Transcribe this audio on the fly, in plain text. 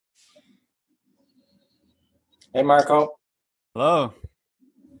Hey, Marco. Hello.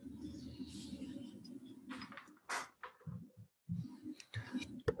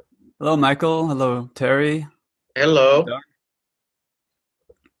 Hello, Michael. Hello, Terry. Hello.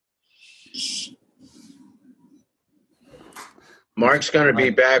 Mark's going to be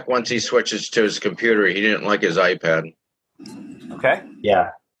back once he switches to his computer. He didn't like his iPad. Okay.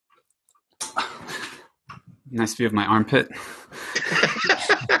 Yeah. Nice view of my armpit.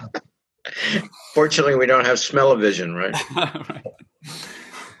 Fortunately, we don't have smell-o-vision, right? Right.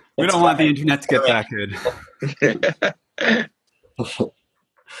 We don't want the internet to get that good.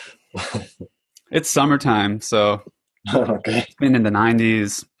 It's summertime, so Okay. it's been in the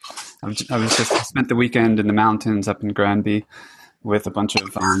 90s. I spent the weekend in the mountains up in Granby with a bunch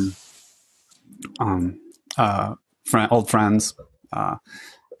of old friends,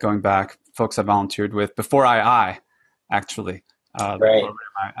 going back, folks I volunteered with before I actually. Right.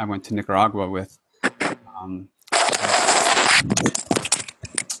 I went to Nicaragua with. And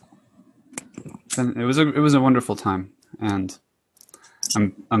it was a wonderful time, and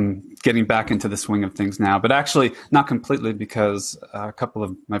I'm getting back into the swing of things now, but actually not completely, because a couple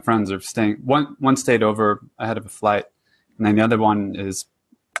of my friends are staying. One stayed over ahead of a flight, and then the other one is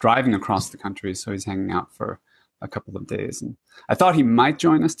driving across the country, so he's hanging out for a couple of days. And I thought he might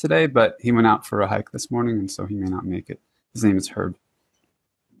join us today, but he went out for a hike this morning, and so he may not make it. His name is Herb.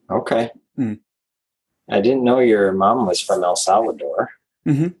 Okay. I didn't know your mom was from El Salvador.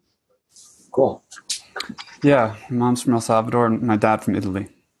 Mm-hmm. Cool. Yeah, my mom's from El Salvador and my dad from Italy,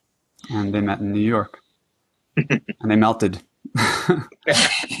 and they met in New York, and they melted.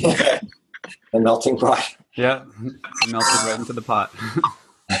 The melting pot. Yeah, they melted right into the pot,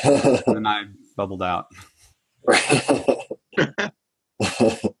 and then I bubbled out.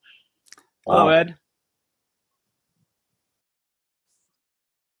 Hello, Ed.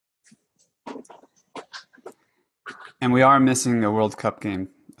 And we are missing a World Cup game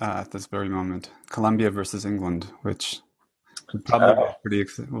at this very moment. Colombia versus England, which would probably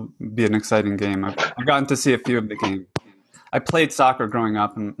will be an exciting game. I've gotten to see a few of the games. I played soccer growing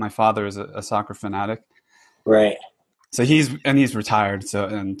up, and my father is a soccer fanatic. Right. So he's retired. So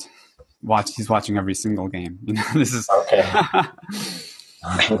he's watching every single game. This is okay.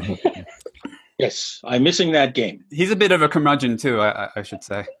 Yes, I'm missing that game. He's a bit of a curmudgeon too, I should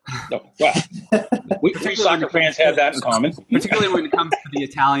say. No, well, we soccer fans have that in common. Particularly when it comes to the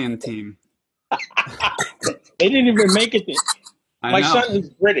Italian team. They didn't even make it. My know. son is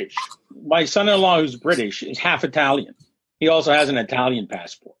British. My son-in-law, who's British, is half Italian. He also has an Italian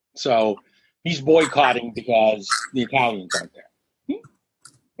passport. So he's boycotting because the Italians aren't there.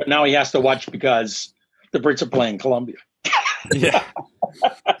 But now he has to watch because the Brits are playing Colombia. Yeah.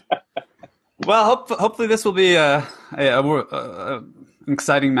 Well, hopefully this will be an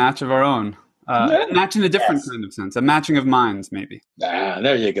exciting match of our own. A match in a different kind of sense. A matching of minds, maybe.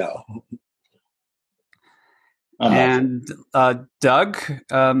 There you go. And Doug,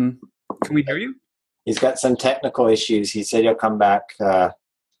 can we hear you? He's got some technical issues. He said he'll come back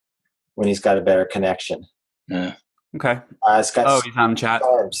when he's got a better connection. Yeah. Okay. It's got he's on chat.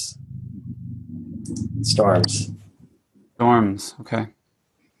 Storms. Okay.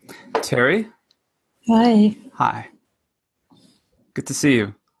 Terry? Hi. Hi. Good to see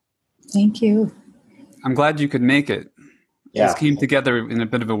you. Thank you. I'm glad you could make it. Yeah. This came together in a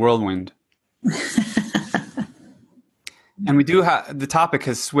bit of a whirlwind. And we do have, the topic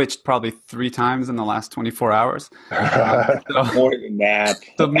has switched probably 3 times in the last 24 hours. More than that.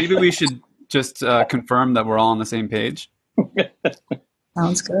 So maybe we should just confirm that we're all on the same page.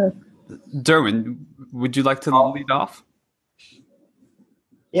 Sounds good. Durwin, would you like to lead off?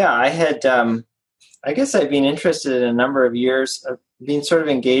 Yeah, I had, I guess I've been interested in a number of years. I've been sort of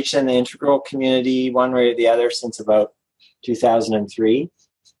engaged in the integral community one way or the other since about 2003.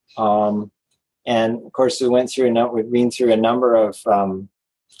 And of course, we've been through a number of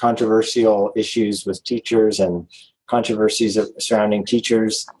controversial issues with teachers and controversies surrounding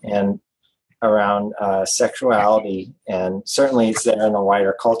teachers and around sexuality. And certainly it's there in the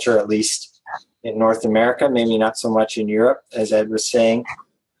wider culture, at least in North America, maybe not so much in Europe, as Ed was saying.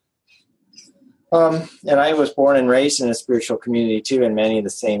 And I was born and raised in a spiritual community too, and many of the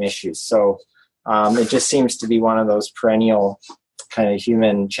same issues. So it just seems to be one of those perennial kind of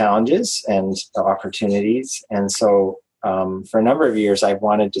human challenges and opportunities. And so for a number of years, I've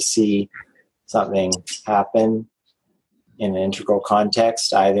wanted to see something happen in an integral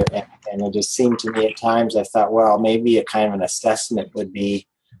context either. And it just seemed to me at times, I thought, well, maybe a kind of an assessment would be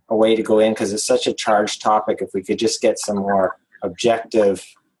a way to go in, because it's such a charged topic. If we could just get some more objective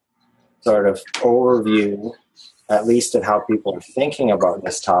sort of overview, at least of how people are thinking about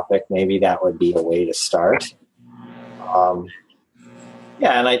this topic, maybe that would be a way to start. Um,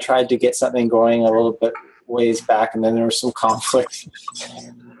 yeah, and I tried to get something going a little bit ways back, and then there was some conflict,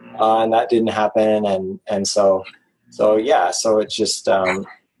 and that didn't happen, and so it's just to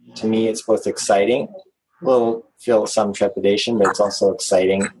me, it's both exciting, feel some trepidation, but it's also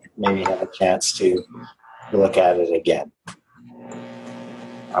exciting. Maybe have a chance to look at it again.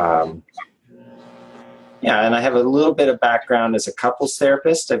 And I have a little bit of background as a couples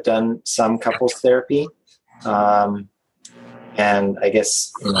therapist. I've done some couples therapy, and I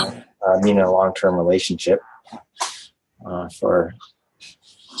guess being in a long-term relationship for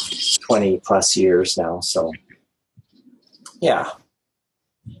 20 plus years now. So, yeah.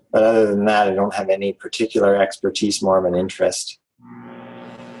 But other than that, I don't have any particular expertise, more of an interest.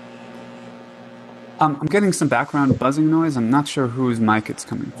 I'm getting some background buzzing noise. I'm not sure whose mic it's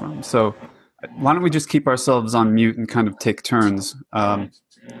coming from. So why don't we just keep ourselves on mute and kind of take turns? Okay.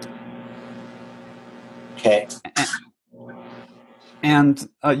 And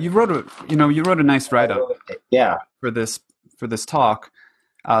you wrote a nice write-up for this talk.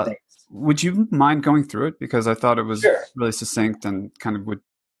 Would you mind going through it? Because I thought it was really succinct and kind of would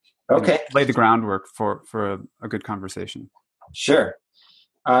lay the groundwork for a good conversation. Sure.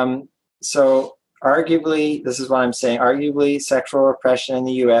 So arguably, this is what I'm saying, arguably sexual repression in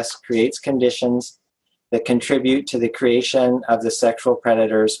the U.S. creates conditions that contribute to the creation of the sexual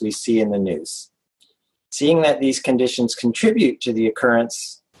predators we see in the news. Seeing that these conditions contribute to the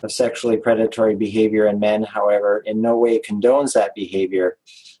occurrence of sexually predatory behavior in men, however, in no way condones that behavior,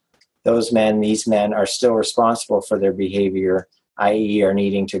 these men are still responsible for their behavior, i.e. are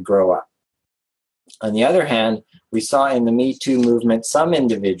needing to grow up. On the other hand, we saw in the Me Too movement some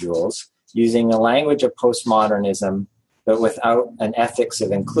individuals using the language of postmodernism, but without an ethics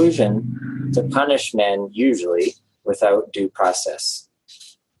of inclusion, to punish men, usually without due process.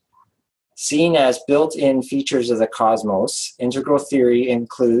 Seen as built-in features of the cosmos, integral theory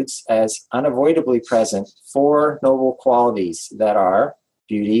includes as unavoidably present 4 noble qualities that are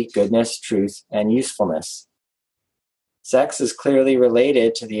beauty, goodness, truth, and usefulness. Sex is clearly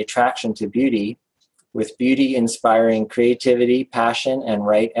related to the attraction to beauty, with beauty inspiring creativity, passion, and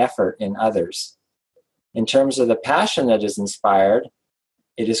right effort in others. In terms of the passion that is inspired,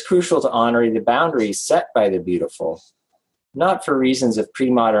 it is crucial to honor the boundaries set by the beautiful, not for reasons of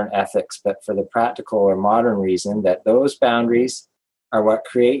premodern ethics, but for the practical or modern reason that those boundaries are what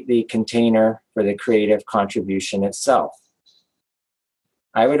create the container for the creative contribution itself.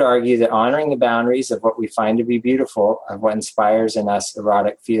 I would argue that honoring the boundaries of what we find to be beautiful, of what inspires in us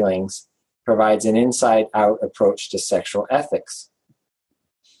erotic feelings, provides an inside-out approach to sexual ethics.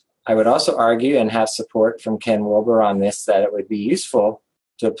 I would also argue, and have support from Ken Wilber on this, that it would be useful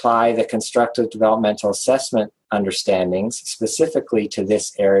to apply the constructive developmental assessment understandings specifically to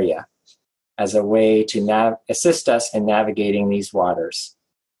this area as a way to assist us in navigating these waters.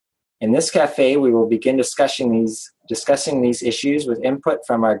 In this cafe, we will begin discussing these issues with input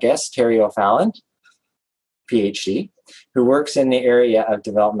from our guest, Terry O'Fallon, PhD, who works in the area of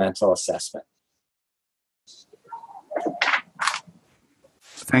developmental assessment.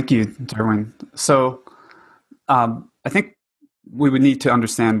 Thank you, Durwin. So I think we would need to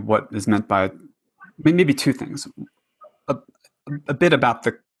understand what is meant by maybe 2 things. A bit about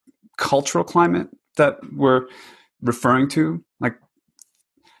the cultural climate that we're referring to, like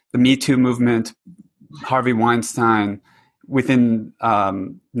the Me Too movement, Harvey Weinstein. Within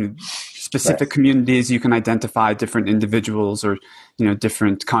specific communities, you can identify different individuals or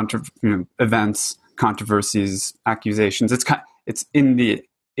different events, controversies, accusations. It's part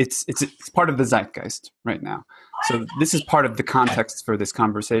of the zeitgeist right now. So this is part of the context for this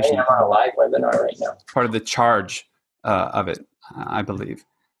conversation. I'm on a live webinar right now. Part of the charge of it, I believe.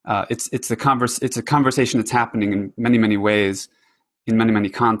 It's a conversation that's happening in many ways, in many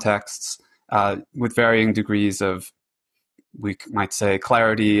contexts, with varying degrees of, we might say,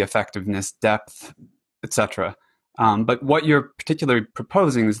 clarity, effectiveness, depth, etc. But what you're particularly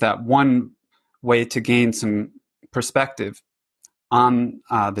proposing is that one way to gain some perspective on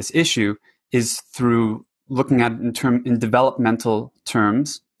this issue is through looking at it in developmental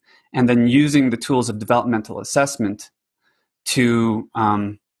terms, and then using the tools of developmental assessment to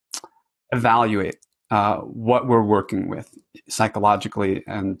evaluate what we're working with psychologically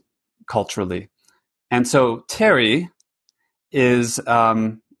and culturally. And so Terry is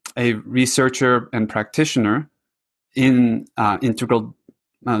a researcher and practitioner in integral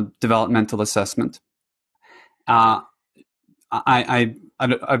developmental assessment. I'd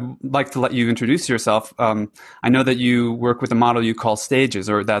like to let you introduce yourself. I know that you work with a model you call STAGES,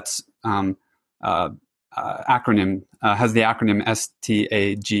 or that's acronym, has the acronym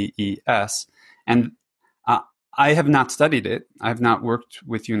STAGES. And I have not studied it. I have not worked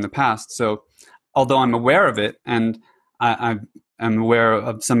with you in the past. So although I'm aware of it, and I am aware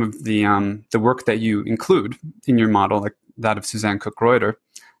of some of the work that you include in your model, like that of Suzanne Cook-Reuter,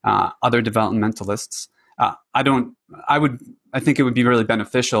 other developmentalists, I think it would be really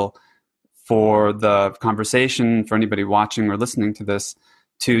beneficial for the conversation, for anybody watching or listening to this,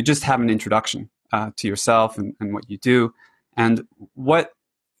 to just have an introduction to yourself and what you do, and what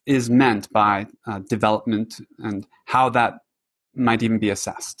is meant by development and how that might even be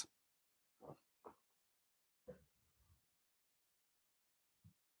assessed.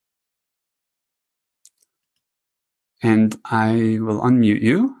 And I will unmute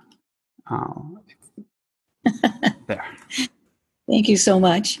you. There. Thank you so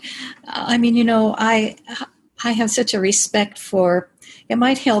much. I mean, I have such a respect for, it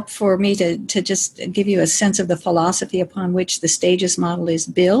might help for me to just give you a sense of the philosophy upon which the stages model is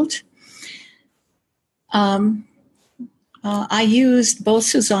built. I used both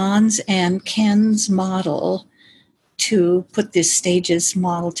Suzanne's and Ken's model to put this stages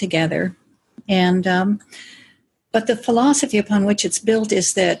model together. And but the philosophy upon which it's built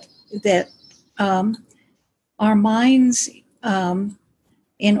is that our minds,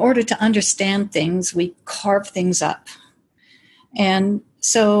 in order to understand things, we carve things up. And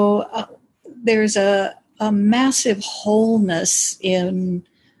so there's a massive wholeness in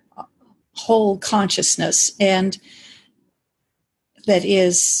whole consciousness, and that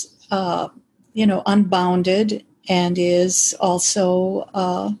is, unbounded and is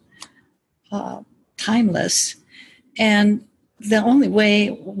also timeless. And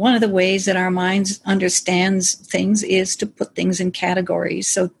one of the ways that our minds understands things is to put things in categories.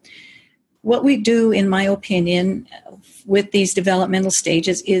 So what we do, in my opinion, with these developmental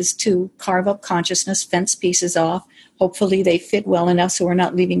stages is to carve up consciousness, fence pieces off. Hopefully they fit well enough so we're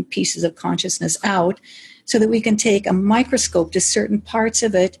not leaving pieces of consciousness out, so that we can take a microscope to certain parts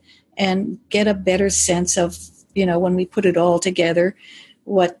of it and get a better sense of, when we put it all together,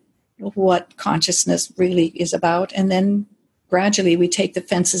 what consciousness really is about. And then gradually we take the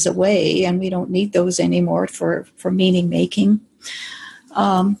fences away and we don't need those anymore for meaning making.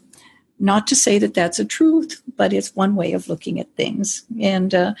 Not to say that that's a truth, but it's one way of looking at things.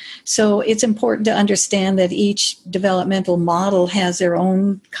 And so it's important to understand that each developmental model has their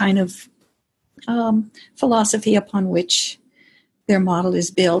own kind of philosophy upon which their model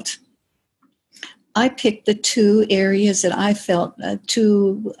is built. I picked the two areas that I felt,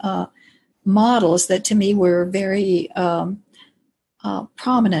 two models that to me were very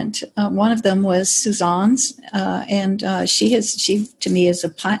prominent. One of them was Suzanne's, and she to me is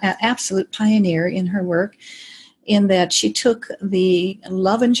an absolute pioneer in her work, in that she took the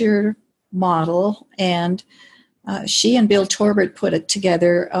Lovinger model, and she and Bill Torbert put it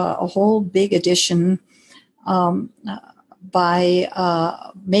together, a whole big edition, by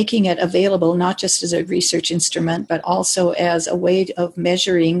making it available not just as a research instrument, but also as a way of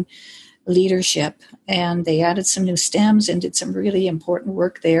measuring leadership. And they added some new stems and did some really important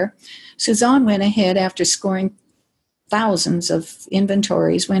work there. Suzanne went ahead, after scoring thousands of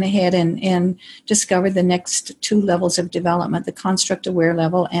inventories, went ahead and discovered the next two levels of development, the construct-aware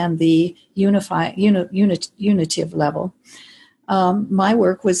level and the unitive level. My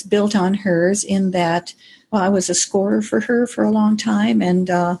work was built on hers in that I was a scorer for her for a long time, and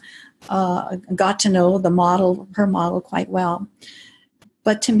got to know her model quite well.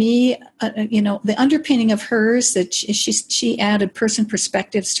 But to me, the underpinning of hers, that she added person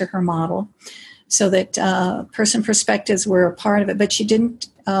perspectives to her model, so that person perspectives were a part of it, but she didn't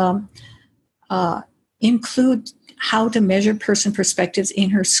include how to measure person perspectives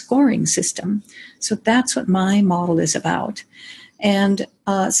in her scoring system. So that's what my model is about. And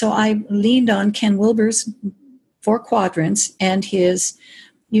so I leaned on Ken Wilber's 4 quadrants and his,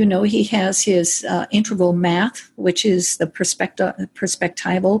 he has his integral math, which is the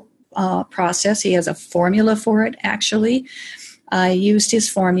perspectival process. He has a formula for it, actually. I used his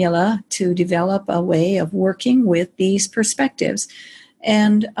formula to develop a way of working with these perspectives,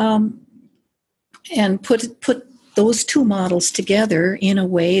 and put those two models together in a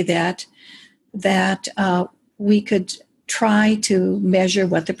way that we could try to measure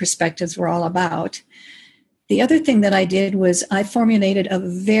what the perspectives were all about. The other thing that I did was I formulated a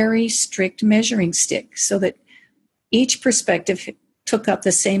very strict measuring stick so that each perspective took up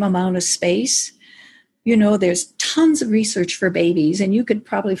the same amount of space. There's tons of research for babies, and you could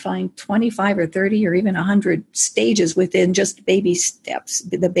probably find 25 or 30 or even 100 stages within just baby steps,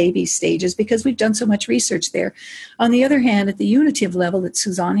 the baby stages, because we've done so much research there. On the other hand, at the unitive level that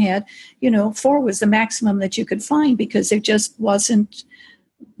Suzanne had, 4 was the maximum that you could find, because there just wasn't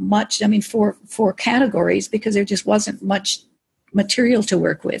much, four categories, because there just wasn't much material to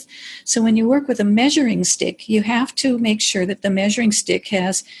work with. So when you work with a measuring stick, you have to make sure that the measuring stick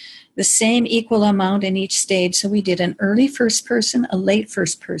has the same equal amount in each stage. So we did an early first person, a late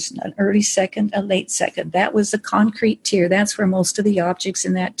first person, an early second, a late second. That was the concrete tier. That's where most of the objects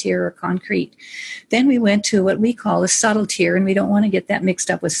in that tier are concrete. Then we went to what we call a subtle tier, and we don't want to get that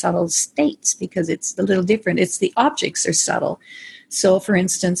mixed up with subtle states because it's a little different. It's the objects are subtle. So for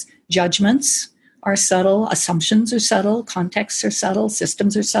instance, judgments are subtle, assumptions are subtle, contexts are subtle,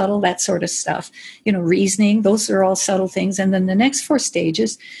 systems are subtle, that sort of stuff. Reasoning, those are all subtle things. And then the next four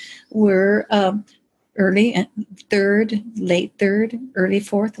stages were early third, late third, early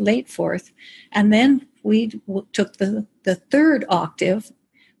fourth, late fourth. And then we took the third octave,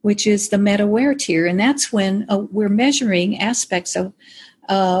 which is the meta-aware tier. And that's when we're measuring aspects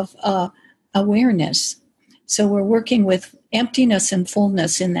of awareness. So we're working with emptiness and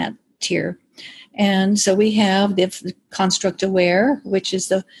fullness in that tier. And so we have the construct aware, which is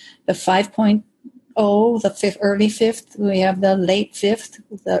the 5.0, the early fifth. We have the late fifth,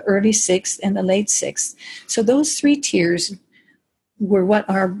 the early sixth, and the late sixth. So those three tiers were what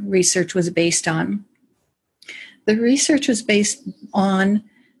our research was based on. The research was based on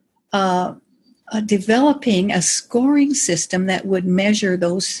developing a scoring system that would measure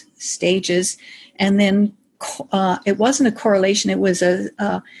those stages, and then it wasn't a correlation, it was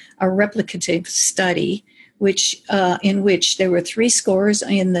a replicative study, in which there were three scores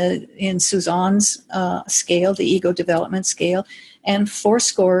in Suzanne's scale, the ego development scale, and four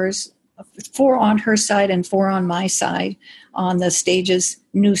scores, four on her side and four on my side on the stage's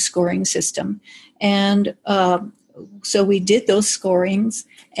new scoring system. And so we did those scorings,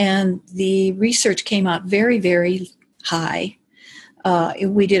 and the research came out very, very high.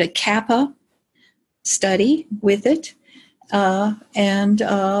 We did a kappa study with it, and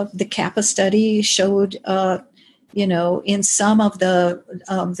the kappa study showed, in some of the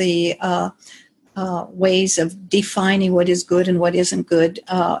ways of defining what is good and what isn't good,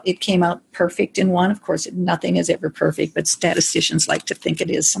 it came out perfect in one. Of course, nothing is ever perfect, but statisticians like to think it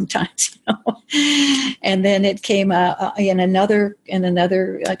is sometimes. And then it came out in another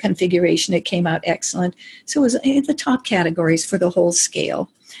configuration. It came out excellent. So it was in the top categories for the whole scale.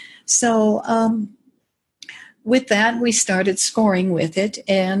 So with that, we started scoring with it,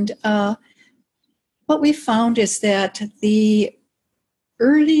 and what we found is that the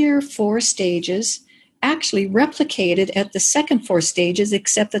earlier four stages actually replicated at the second four stages,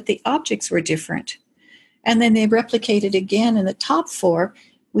 except that the objects were different. And then they replicated again in the top four.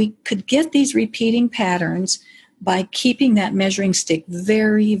 We could get these repeating patterns by keeping that measuring stick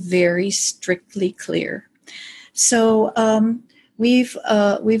very, very strictly clear. So we've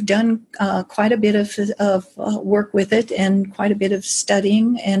done quite a bit of work with it, and quite a bit of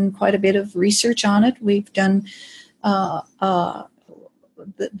studying and quite a bit of research on it. We've done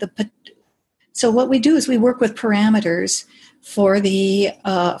so what we do is we work with parameters for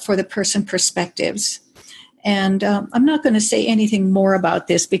the person perspectives. And I'm not going to say anything more about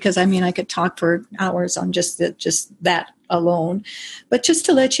this because, I could talk for hours on just that alone. But just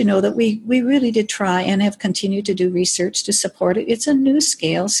to let you know that we really did try and have continued to do research to support it. It's a new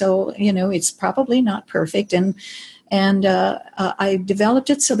scale, so, it's probably not perfect. And I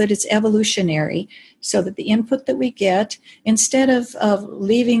developed it so that it's evolutionary, so that the input that we get, instead of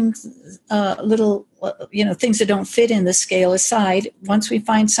leaving little things that don't fit in the scale aside, once we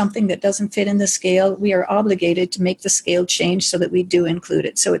find something that doesn't fit in the scale, we are obligated to make the scale change so that we do include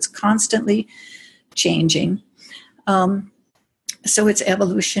it. So it's constantly changing. So it's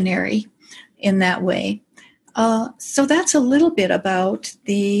evolutionary in that way. So that's a little bit about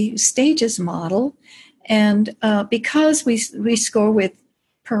the stages model. And because we score with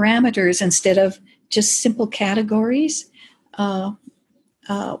parameters instead of just simple categories,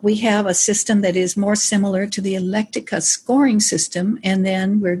 we have a system that is more similar to the Electica scoring system, and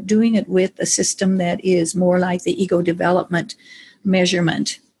then we're doing it with a system that is more like the ego development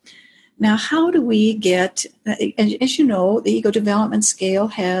measurement. Now, how do we get, as you know, the ego development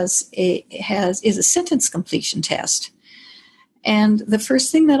scale is a sentence completion test. And the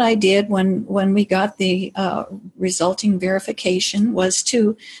first thing that I did when we got the resulting verification was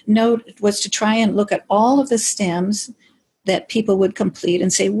to try and look at all of the stems that people would complete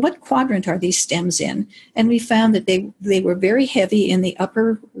and say, what quadrant are these stems in? And we found that they were very heavy in the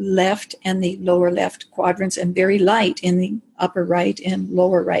upper left and the lower left quadrants, and very light in the upper right and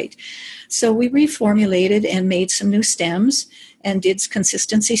lower right. So we reformulated and made some new stems and did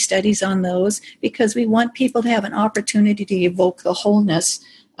consistency studies on those, because we want people to have an opportunity to evoke the wholeness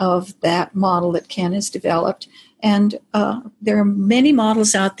of that model that Ken has developed. And there are many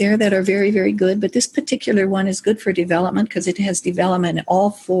models out there that are very, very good, but this particular one is good for development because it has development in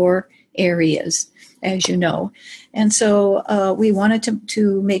all 4 areas, as you know. And so we wanted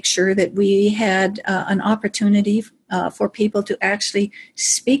to make sure that we had an opportunity for people to actually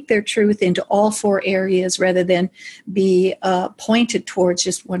speak their truth into all 4 areas rather than be pointed towards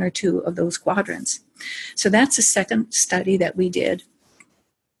just 1 or 2 of those quadrants. So that's the second study that we did.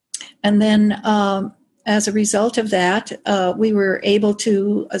 And then as a result of that, we were able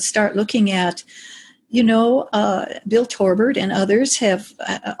to start looking at, Bill Torbert and others have,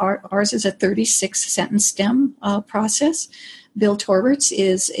 ours is a 36-sentence stem process. Bill Torbert's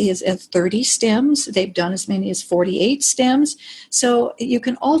is at 30 stems. They've done as many as 48 stems. So you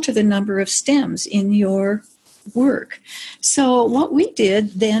can alter the number of stems in your work. So what we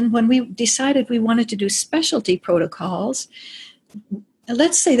did then, when we decided we wanted to do specialty protocols,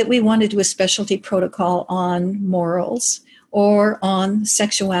 let's say that we want to do a specialty protocol on morals or on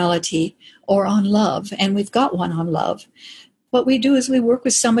sexuality or on love, and we've got one on love. What we do is we work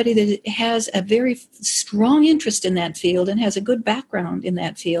with somebody that has a very strong interest in that field and has a good background in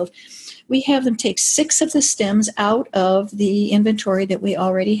that field. We have them take 6 of the stems out of the inventory that we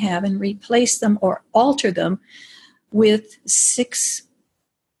already have and replace them or alter them with 6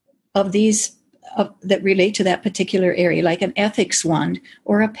 of these that relate to that particular area, like an ethics one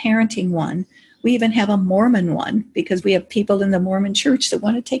or a parenting one. We even have a Mormon one because we have people in the Mormon church that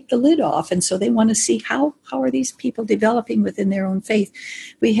want to take the lid off, and so they want to see how are these people developing within their own faith.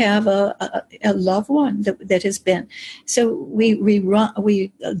 We have a love one that has been. So we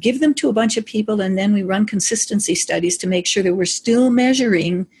give them to a bunch of people, and then we run consistency studies to make sure that we're still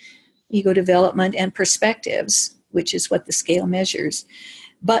measuring ego development and perspectives, which is what the scale measures.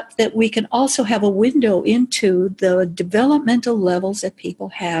 But that we can also have a window into the developmental levels that people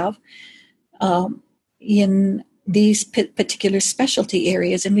have in these particular specialty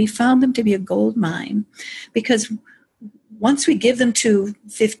areas. And we found them to be a gold mine because once we give them to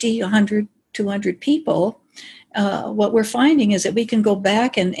 50, 100, 200 people, what we're finding is that we can go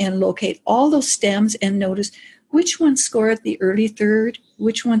back and locate all those stems and notice which ones score at the early third,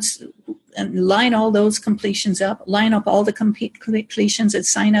 which ones, and line all those completions up, line up all the completions that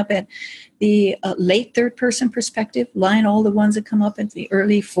sign up at the late third person perspective, line all the ones that come up at the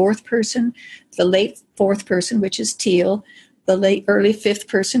early fourth person, the late fourth person, which is teal, the early fifth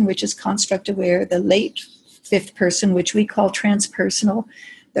person, which is construct aware, the late fifth person, which we call transpersonal,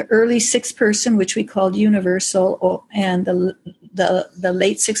 the early sixth person, which we call universal, and the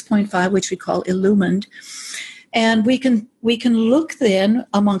late 6.5, which we call illumined. And we can look then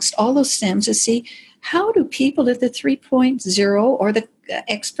amongst all those stems to see how do people at the 3.0 or the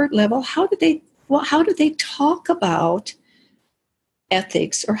expert level, how do they talk about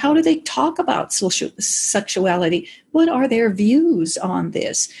ethics, or how do they talk about sexuality? What are their views on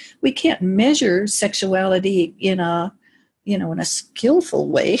this? We can't measure sexuality in a skillful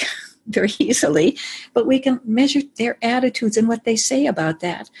way very easily, but we can measure their attitudes and what they say about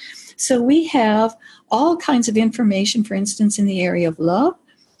that. So we have all kinds of information, for instance, in the area of love,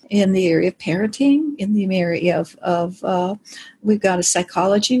 in the area of parenting, in the area of we've got a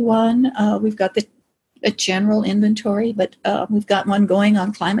psychology one, we've got a general inventory, but we've got one going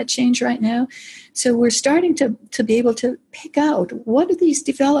on climate change right now. So we're starting to be able to pick out what are these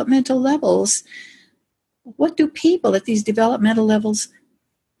developmental levels, what do people at these developmental levels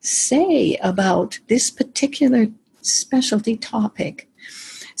say about this particular specialty topic.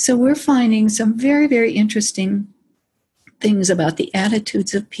 So we're finding some very, very interesting things about the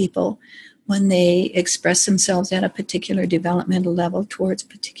attitudes of people when they express themselves at a particular developmental level towards a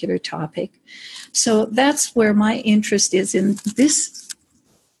particular topic. So that's where my interest is in this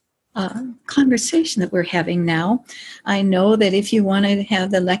conversation that we're having now. I know that if you want to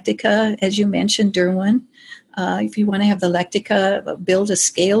have the Lectica, as you mentioned, Durwin, if you want to have the Lectica build a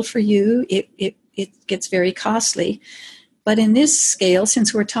scale for you, it gets very costly. But in this scale,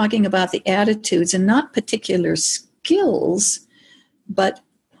 since we're talking about the attitudes and not particular skills, but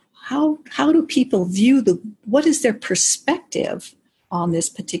how do people view what is their perspective on this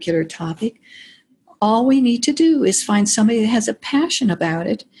particular topic? All we need to do is find somebody that has a passion about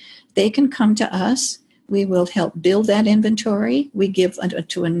it. They can come to us. We will help build that inventory. We give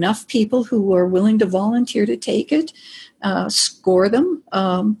to enough people who are willing to volunteer to take it, score them.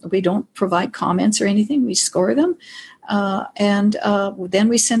 We don't provide comments or anything. We score them. And then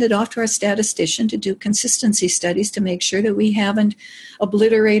we send it off to our statistician to do consistency studies to make sure that we haven't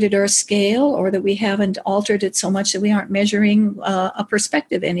obliterated our scale or that we haven't altered it so much that we aren't measuring a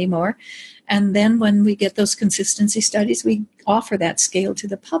perspective anymore. And then when we get those consistency studies, we offer that scale to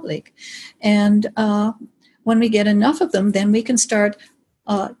the public. And when we get enough of them, then we can start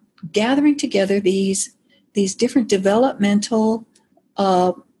gathering together these different developmental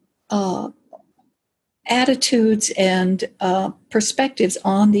attitudes and perspectives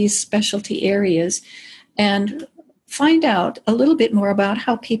on these specialty areas, and find out a little bit more about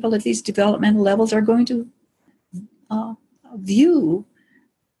how people at these developmental levels are going to view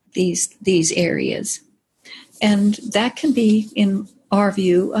these areas. And that can be, in our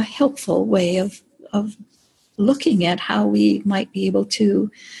view, a helpful way of looking at how we might be able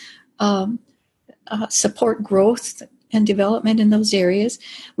to support growth and development in those areas.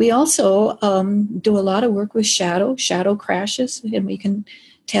 We also do a lot of work with shadow crashes, and we can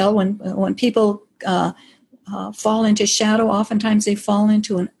tell when people fall into shadow. Oftentimes they fall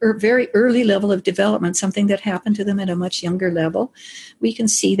into a very early level of development, something that happened to them at a much younger level. We can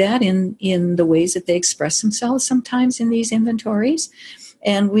see that in the ways that they express themselves sometimes in these inventories.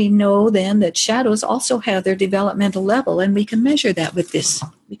 And we know then that shadows also have their developmental level, and we can measure that with this.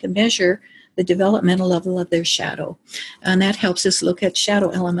 We can measure the developmental level of their shadow, and that helps us look at shadow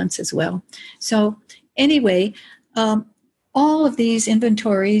elements as well. So anyway, all of these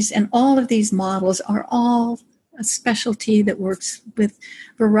inventories and all of these models are all a specialty that works with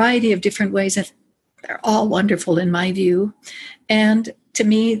a variety of different ways, and they're all wonderful in my view. And to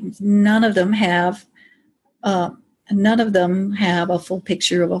me, none of them have a full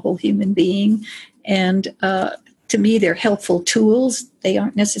picture of a whole human being. And to me, they're helpful tools. They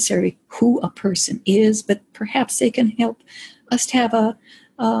aren't necessarily who a person is, but perhaps they can help us to have a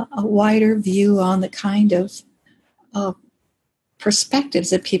wider view on the kind of perspectives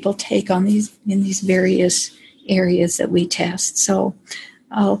that people take on in these various areas that we test. So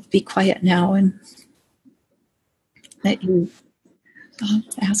I'll be quiet now and let you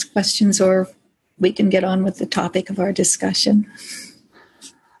ask questions, or we can get on with the topic of our discussion.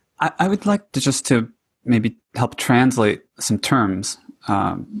 I would like to maybe help translate some terms,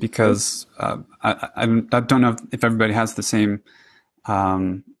 because I don't know if everybody has the same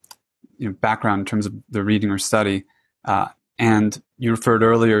background in terms of the reading or study. And you referred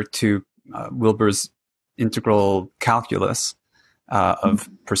earlier to Wilber's integral calculus of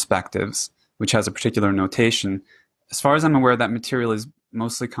perspectives, which has a particular notation. As far as I'm aware, that material is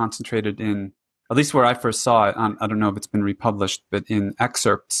mostly concentrated in, at least where I first saw it, I don't know if it's been republished, but in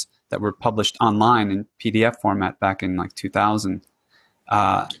excerpts that were published online in PDF format back in like 2000,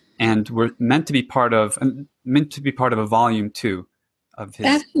 and were meant to be part of a volume 2 of his.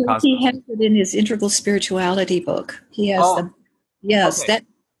 Actually, Kosmos. he has it in his Integral Spirituality book. He has yes, okay. That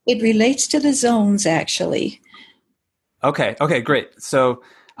it relates to the zones actually. Okay, great. So,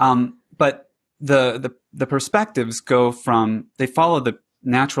 but the perspectives they follow the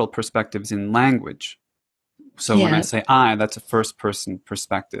natural perspectives in language. So when I say I, that's a first person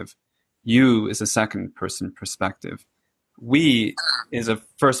perspective. You is a second person perspective. We is a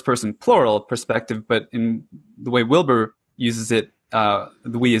first person plural perspective, but in the way Wilber uses it, the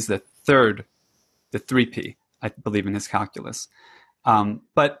we is the 3P, I believe, in his calculus.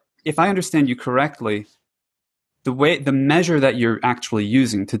 But if I understand you correctly, the measure that you're actually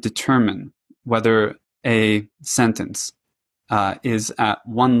using to determine whether a sentence is at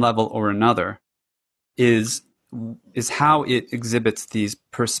one level or another is how it exhibits these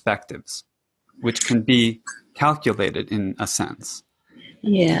perspectives, which can be calculated in a sense.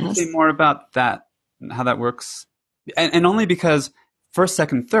 Yes. Can you say more about that, how that works? And only because first,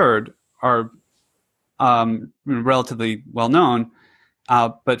 second, third are relatively well known,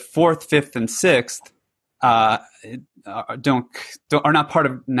 but fourth, fifth, and sixth are not part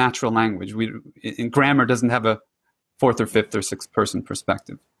of natural language. In grammar doesn't have a fourth or fifth or sixth person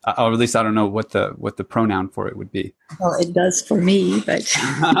perspective, or at least I don't know what the pronoun for it would be. Well, it does for me, but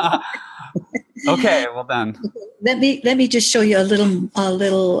okay. Well then, let me just show you a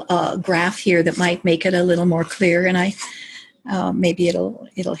little graph here that might make it a little more clear, and maybe it'll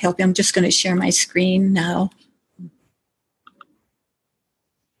help you. I'm just going to share my screen now.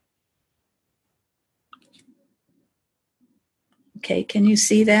 Okay, can you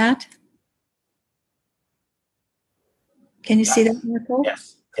see that? Can you see that, Marco?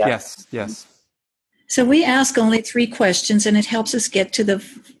 Yes. Yeah. Yes. So we ask only 3 questions, and it helps us get to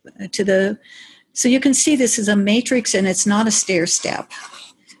the. So you can see this is a matrix, and it's not a stair step,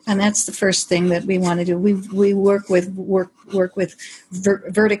 and that's the first thing that we want to do. We work with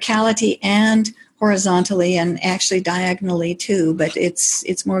verticality and horizontally, and actually diagonally too. But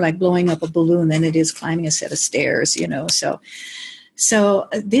it's more like blowing up a balloon than it is climbing a set of stairs, So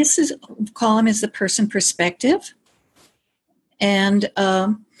this column is the person perspective. And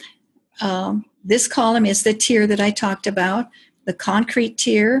this column is the tier that I talked about, the concrete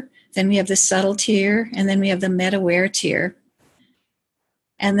tier. then we have the subtle tier, and then we have the meta-aware tier.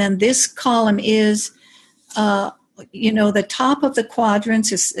 And then this column is, the top of the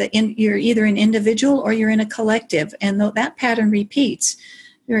quadrants is you're either an individual or you're in a collective, and that pattern repeats.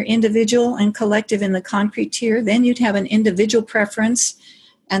 You're individual and collective in the concrete tier. Then you'd have an individual preference,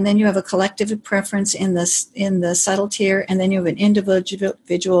 and then you have a collective preference in the subtle tier, and then you have an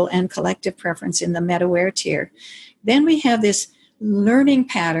individual and collective preference in the meta-aware tier. Then we have this learning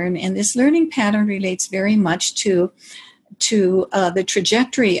pattern, and this learning pattern relates very much to the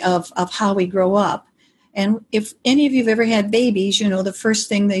trajectory of how we grow up. And if any of you have ever had babies, the first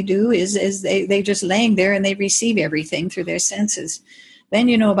thing they do is they just laying there and they receive everything through their senses. Then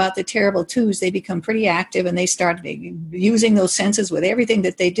about the terrible twos, they become pretty active and they start using those senses with everything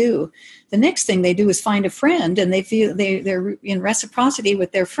that they do. The next thing they do is find a friend, and they feel they're in reciprocity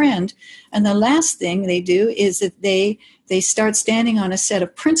with their friend. And the last thing they do is that they start standing on a set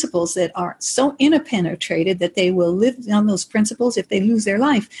of principles that are so interpenetrated that they will live on those principles if they lose their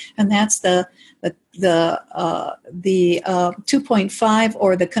life. And that's the 2.5,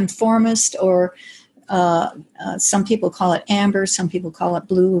 or the conformist, or some people call it amber, some people call it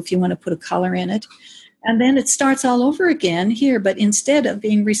blue, if you want to put a color in it. And then it starts all over again here, but instead of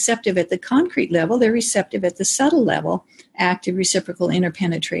being receptive at the concrete level, they're receptive at the subtle level, active, reciprocal,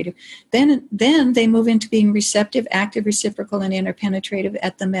 interpenetrative. Then they move into being receptive, active, reciprocal, and interpenetrative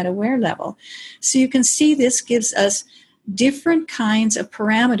at the meta-aware level. So you can see this gives us different kinds of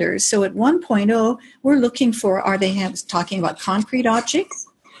parameters. So at 1.0, we're looking for, talking about concrete objects?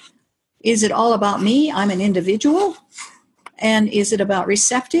 Is it all about me? I'm an individual. And is it about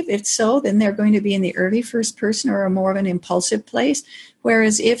receptive? If so, then they're going to be in the early first person or more of an impulsive place.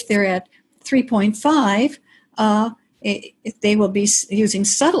 Whereas if they're at 3.5, they will be using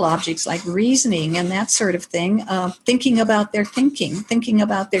subtle objects like reasoning and that sort of thing, thinking about their thinking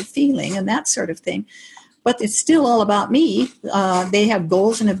about their feeling and that sort of thing. But it's still all about me. They have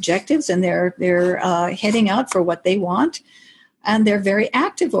goals and objectives, and they're heading out for what they want. And they're very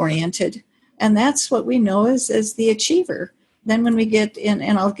active oriented. And that's what we know as the achiever. Then when we get in,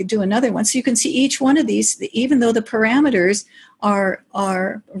 and I'll do another one. So you can see each one of these, even though the parameters are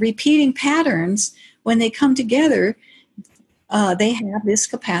repeating patterns, when they come together, they have this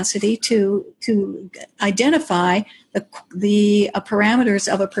capacity to identify the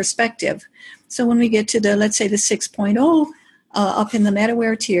parameters of a perspective. So when we get to let's say the 6.0 up in the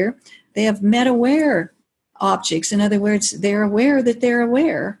meta-aware tier, they have meta-aware objects. In other words, they're aware that they're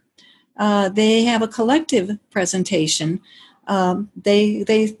aware. They have a collective presentation.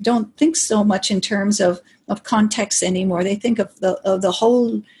 They don't think so much in terms of context anymore. They think of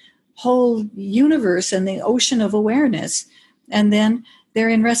the whole universe and the ocean of awareness. And then they're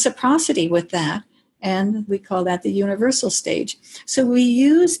in reciprocity with that. And we call that the universal stage. So we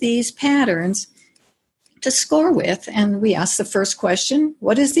use these patterns to score with, and we ask the first question,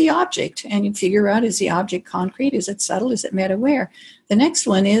 what is the object? And you figure out, is the object concrete? Is it subtle? Is it meta-aware? The next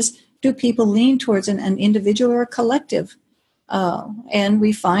one is, do people lean towards an individual or a collective? And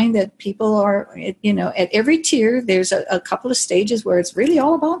we find that people are, at every tier, there's a couple of stages where it's really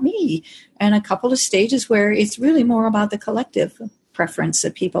all about me, and a couple of stages where it's really more about the collective preference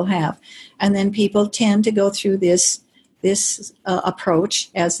that people have. And then people tend to go through this approach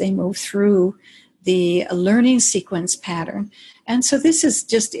as they move through the learning sequence pattern. And so this is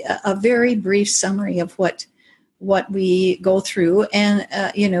just a very brief summary of what we go through, and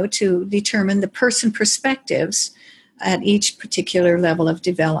to determine the person perspectives at each particular level of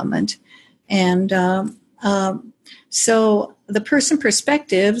development. And so the person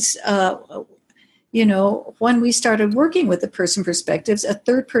perspectives, when we started working with the person perspectives, a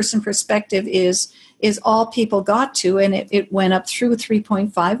third person perspective is all people got to, and it went up through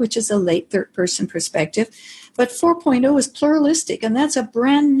 3.5, which is a late third person perspective. But 4.0 is pluralistic, and that's a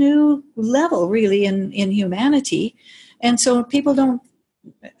brand new level really in humanity. And so people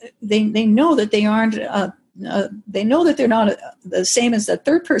they know that they aren't, they know that they're not the same as the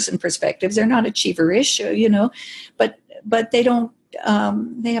third person perspectives. They're not achieverish, but they don't,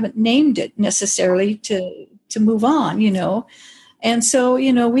 they haven't named it necessarily to move on, And so,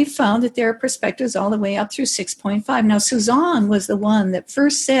 we found that there are perspectives all the way up through 6.5. Now, Suzanne was the one that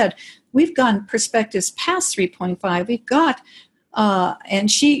first said, we've gotten perspectives past 3.5. We've got,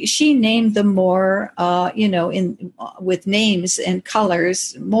 and she named them more, with names and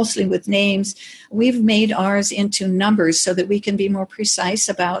colors, mostly with names. We've made ours into numbers so that we can be more precise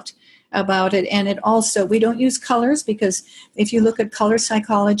about it. And it also, we don't use colors because if you look at color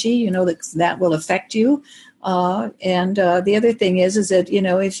psychology, that will affect you. And the other thing is that,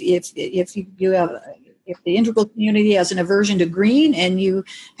 if you have if the integral community has an aversion to green and you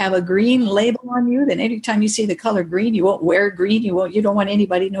have a green label on you, then anytime you see the color green, you won't wear green. You don't want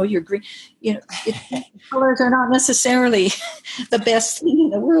anybody to know you're green. Colors are not necessarily the best thing in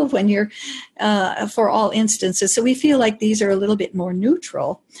the world when you're for all instances. So we feel like these are a little bit more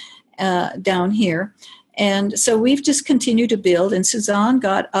neutral down here. And so we've just continued to build, and Suzanne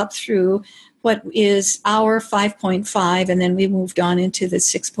got up through what is our 5.5, and then we moved on into the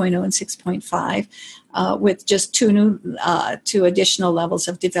 6.0 and 6.5 with just two additional levels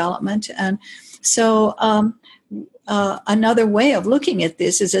of development. And so another way of looking at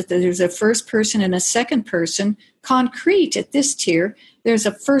this is that there's a first person and a second person concrete at this tier. There's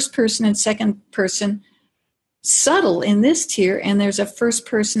a first person and second person subtle in this tier, and there's a first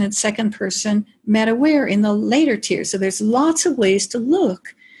person and second person meta-aware in the later tier. So there's lots of ways to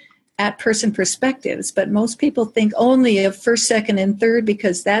look at person perspectives, but most people think only of first, second, and third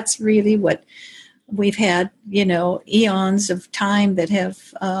because that's really what we've had, eons of time that have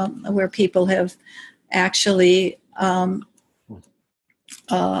where people have actually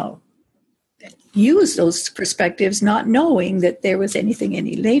use those perspectives, not knowing that there was anything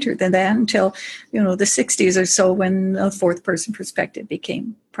any later than that until, the 60s or so when the fourth person perspective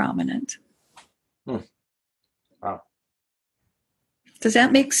became prominent. Wow. Does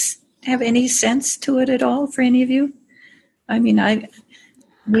that have any sense to it at all for any of you? I mean,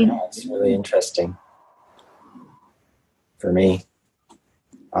 it's really interesting for me.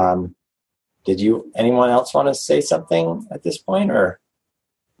 Did anyone else want to say something at this point, or?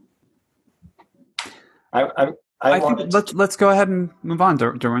 I think let's go ahead and move on,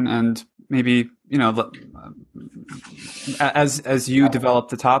 Durwin, and maybe as you develop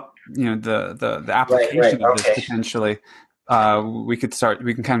the top, the application of this potentially, we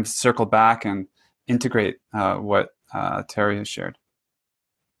can kind of circle back and integrate what Terry has shared.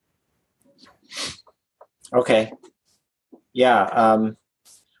 Okay, yeah.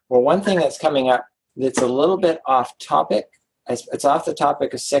 Well, one thing that's coming up that's a little bit off topic. It's off the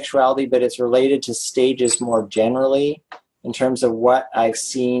topic of sexuality, but it's related to stages more generally in terms of what I've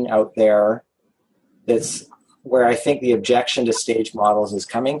seen out there. That's where I think the objection to stage models is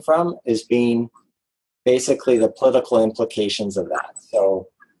coming from, is being basically the political implications of that. So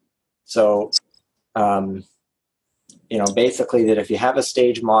basically that if you have a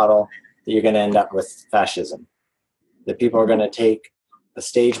stage model, that you're going to end up with fascism. That people are going to take a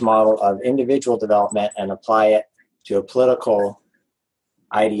stage model of individual development and apply it to a political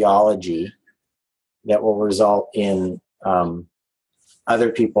ideology that will result in other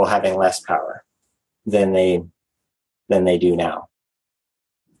people having less power than they do now.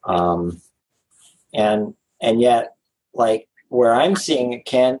 And yet, like where I'm seeing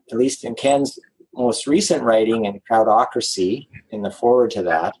it, at least in Ken's most recent writing in Crowdocracy, in the forward to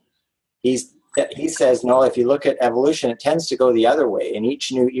that, he says, no, if you look at evolution, it tends to go the other way. In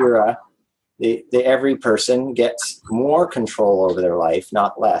each new era, every person gets more control over their life,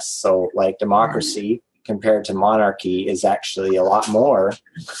 not less. So like democracy compared to monarchy is actually a lot more.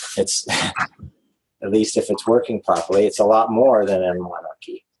 It's, at least if it's working properly, it's a lot more than a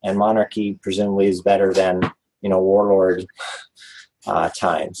monarchy. And monarchy presumably is better than, warlord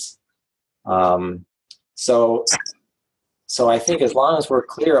times. So I think as long as we're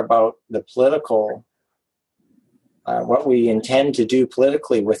clear about the political what we intend to do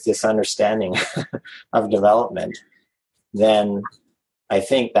politically with this understanding of development, then I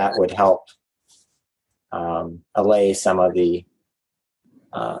think that would help allay some of the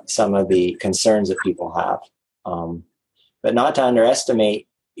concerns that people have. But not to underestimate,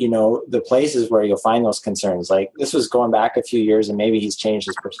 the places where you'll find those concerns. Like this was going back a few years, and maybe he's changed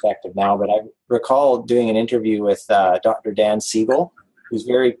his perspective now. But I recall doing an interview with Dr. Dan Siegel, who's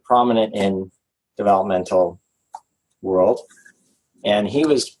very prominent in developmental world, and he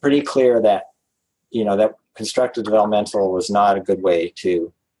was pretty clear that that constructive developmental was not a good way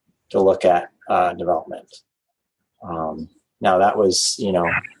to look at development. Now that was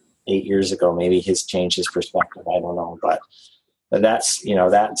 8 years ago. Maybe he's changed his perspective. I don't know, but that's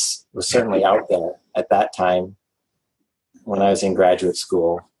was certainly out there at that time when I was in graduate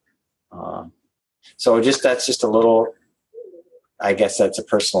school. So that's just a little. I guess that's a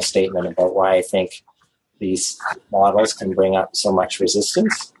personal statement about why I think these models can bring up so much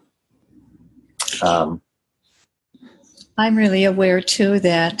resistance. I'm really aware too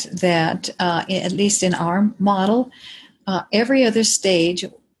that at least in our model, every other stage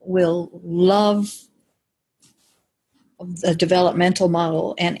will love the developmental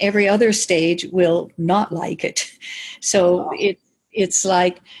model, and every other stage will not like it. So it's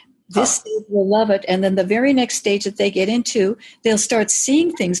like This stage will love it. And then the very next stage that they get into, they'll start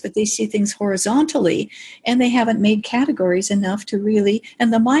seeing things, but they see things horizontally, and they haven't made categories enough to really,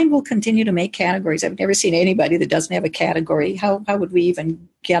 and the mind will continue to make categories. I've never seen anybody that doesn't have a category. How would we even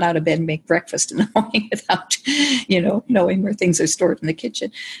get out of bed and make breakfast in the morning without, knowing where things are stored in the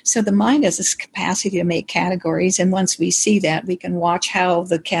kitchen? So the mind has this capacity to make categories. And once we see that, we can watch how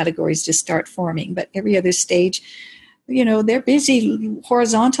the categories just start forming. But every other stage, they're busy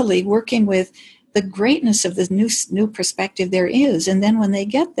horizontally working with the greatness of the new perspective there is. And then when they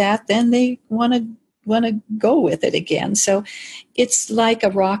get that, then they want to go with it again. So it's like a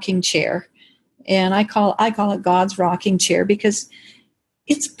rocking chair. And I call it God's rocking chair, because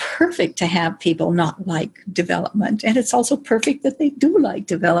it's perfect to have people not like development. And it's also perfect that they do like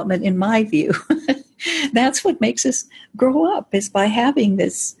development, in my view. That's what makes us grow up, is by having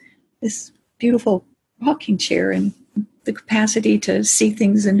this beautiful rocking chair and the capacity to see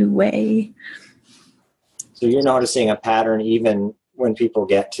things a new way. So you're noticing a pattern even when people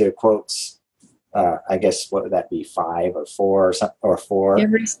get to quotes, I guess, what would that be, 5 or 4 or 4?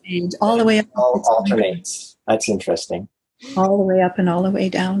 Every stage, all the way up. Alternates. That's interesting. All the way up and all the way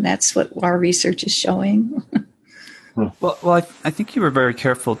down. That's what our research is showing. Well, I think you were very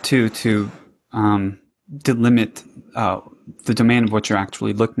careful too to delimit the domain of what you're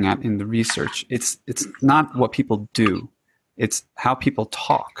actually looking at in the research. It's not what people do; it's how people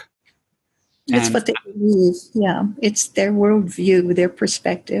talk. It's what they believe. Yeah, it's their worldview, their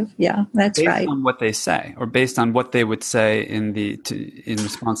perspective. Yeah, that's based right. Based on what they say, or based on what they would say in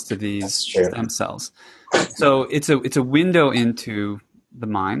response to these stem cells. So it's a window into the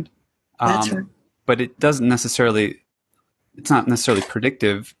mind. That's right. But it doesn't necessarily. It's not necessarily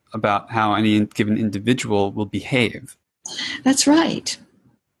predictive about how any given individual will behave. That's right.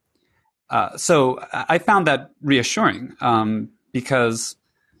 So I found that reassuring because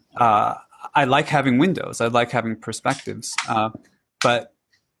I like having windows. I like having perspectives. But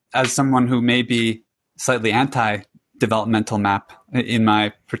as someone who may be slightly anti-developmental map in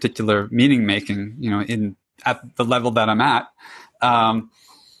my particular meaning making, at the level that I'm at,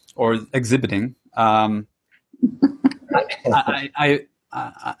 or exhibiting, that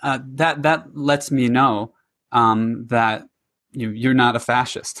lets me know that you're not a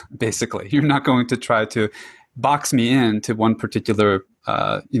fascist. Basically, you're not going to try to box me into one particular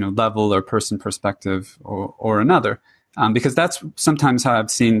level or person perspective or another, because that's sometimes how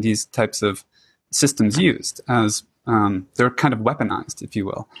I've seen these types of systems used as they're kind of weaponized, if you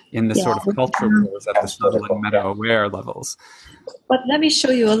will, in this sort of cultural wars at this level and meta-aware levels. But let me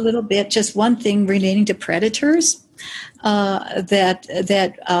show you a little bit, just one thing relating to predators that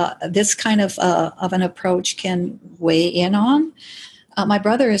this kind of an approach can weigh in on. My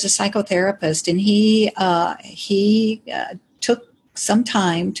brother is a psychotherapist, and he took some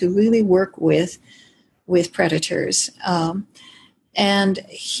time to really work with predators, and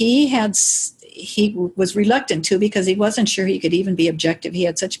he was reluctant to, because he wasn't sure he could even be objective. He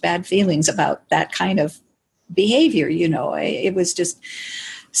had such bad feelings about that kind of behavior, it was just,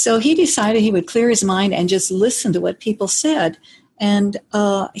 so he decided he would clear his mind and just listen to what people said. And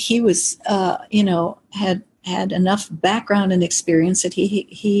he was, had enough background and experience that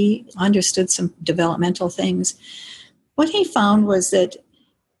he understood some developmental things. What he found was that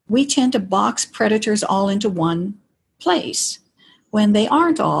we tend to box predators all into one place when they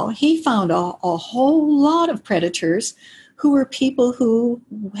aren't all. He found a whole lot of predators who were people who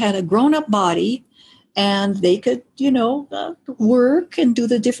had a grown-up body, and they could, work and do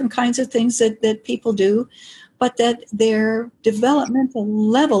the different kinds of things that people do, but that their developmental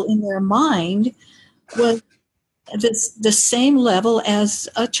level in their mind was the same level as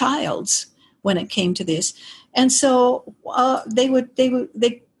a child's when it came to this. And so they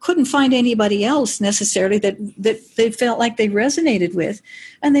couldn't find anybody else necessarily that they felt like they resonated with,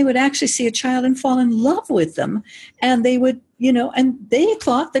 and they would actually see a child and fall in love with them, and they would, and they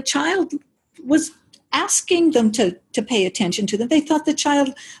thought the child was asking them to pay attention to them. They thought the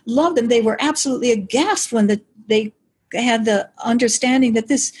child loved them. They were absolutely aghast when they had the understanding that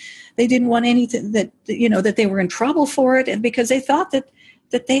they didn't want anything, that they were in trouble for it, and because they thought that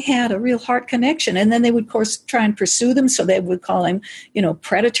they had a real heart connection. And then they would, of course, try and pursue them, so they would call them,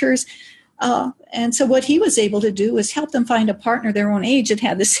 predators. And so what he was able to do was help them find a partner their own age that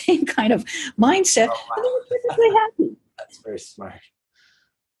had the same kind of mindset. Oh, wow. And they were perfectly happy. That's very smart.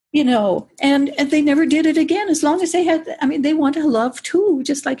 And they never did it again, as long as they had, they want to love too,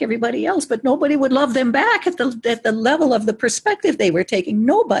 just like everybody else, but nobody would love them back at the level of the perspective they were taking.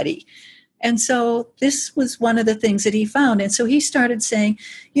 Nobody. And so this was one of the things that he found. And so he started saying,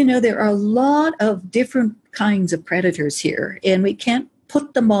 there are a lot of different kinds of predators here, and we can't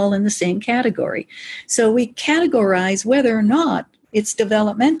put them all in the same category. So we categorize whether or not it's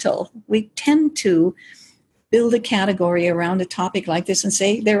developmental. We tend to build a category around a topic like this and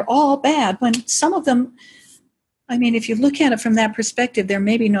say they're all bad, when some of them, I mean, if you look at it from that perspective, they're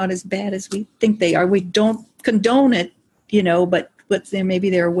maybe not as bad as we think they are. We don't condone it, but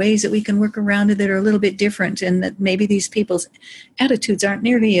there are ways that we can work around it that are a little bit different, and that maybe these people's attitudes aren't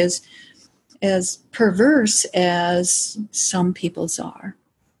nearly as perverse as some people's are.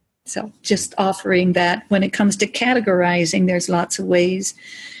 So just offering that when it comes to categorizing, there's lots of ways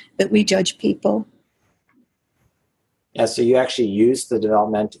that we judge people. Yeah, so you actually use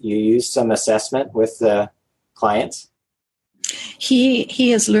you use some assessment with the clients?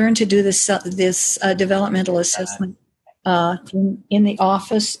 He has learned to do this developmental assessment in the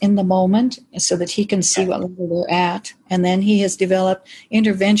office in the moment, so that he can see what level they're at. And then he has developed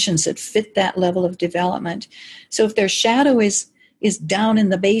interventions that fit that level of development. So if their shadow is down in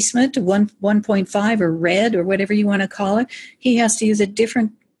the basement, 1.5 or red or whatever you want to call it, he has to use a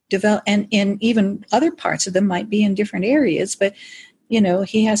different and even other parts of them might be in different areas, but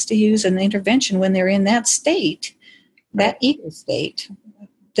he has to use an intervention when they're in that state, that ego state,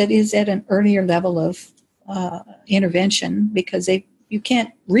 that is at an earlier level of intervention, because you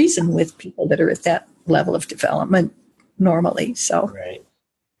can't reason with people that are at that level of development normally. So, right.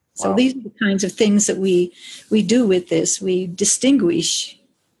 So these are the kinds of things that we do with this. We distinguish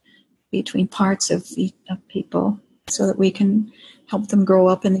between parts of people so that we can help them grow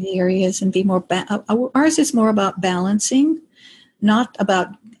up in the areas and be more. Ours is more about balancing, not about.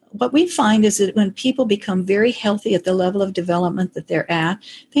 What we find is that when people become very healthy at the level of development that they're at,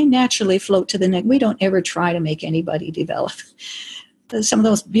 they naturally float to the next. We don't ever try to make anybody develop. Some of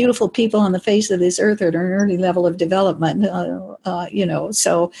those beautiful people on the face of this earth are at an early level of development,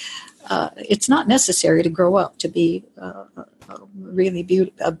 so it's not necessary to grow up to be a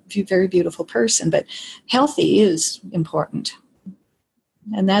very beautiful person, but healthy is important.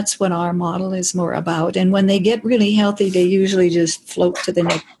 And that's what our model is more about. And when they get really healthy, they usually just float to the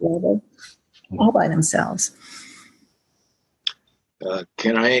next level all by themselves.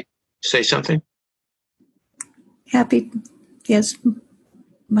 Can I say something? Happy. Yes,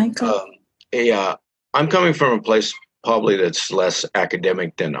 Michael. I'm coming from a place probably that's less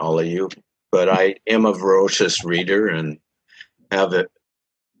academic than all of you, but I am a voracious reader and have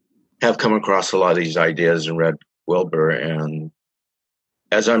come across a lot of these ideas and read Wilbur. And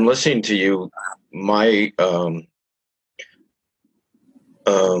as I'm listening to you, my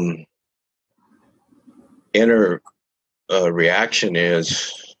inner reaction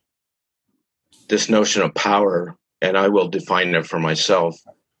is this notion of power, and I will define it for myself,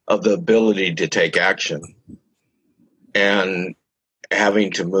 of the ability to take action and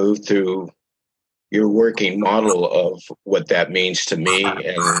having to move through your working model of what that means to me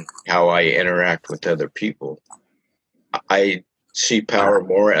and how I interact with other people. I see power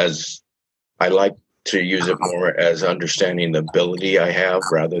more as, I like to use it more as understanding the ability I have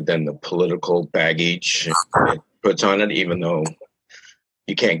rather than the political baggage it puts on it, even though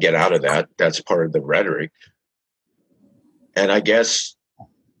you can't get out of that. That's part of the rhetoric. And I guess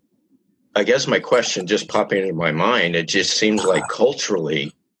my question just popping into my mind, it just seems like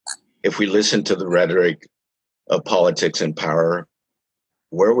culturally, if we listen to the rhetoric of politics and power,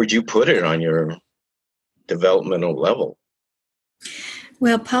 where would you put it on your developmental level?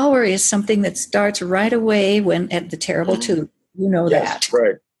 Well, power is something that starts right away when at the terrible two. You know Yes, that.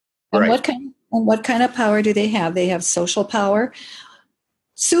 right. And Right. what kind of power do they have? They have social power.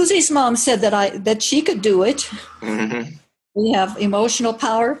 Susie's mom said that she could do it. Mm-hmm. We have emotional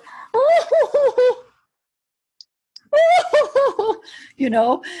power.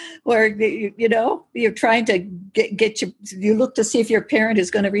 Where you're trying to get you look to see if your parent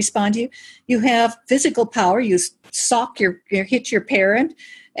is going to respond to you. You have physical power. You hit your parent,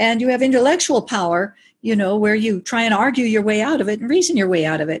 and you have intellectual power. Where you try and argue your way out of it and reason your way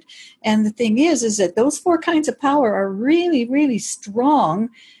out of it. And the thing is that those four kinds of power are really, really strong,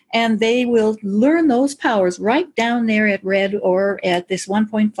 and they will learn those powers right down there at red or at this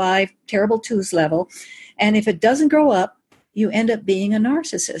 1.5 terrible twos level. And if it doesn't grow up, you end up being a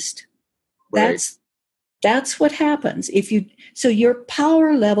narcissist. Right. That's what happens. So your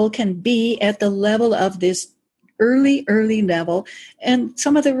power level can be at the level of this early level, and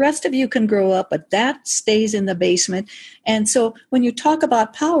some of the rest of you can grow up, but that stays in the basement. And so when you talk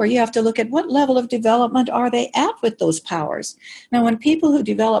about power, you have to look at what level of development are they at with those powers. Now, when people who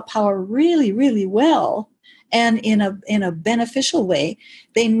develop power really, really well and in a beneficial way,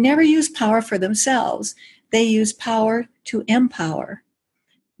 they never use power for themselves. They use power to empower.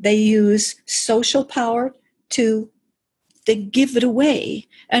 They use social power to they give it away,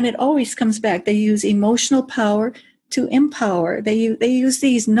 and it always comes back. They use emotional power to empower. They use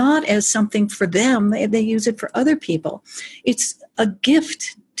these not as something for them. They use it for other people. It's a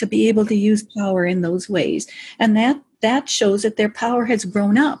gift to be able to use power in those ways, and that shows that their power has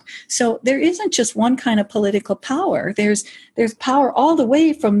grown up. So there isn't just one kind of political power. There's power all the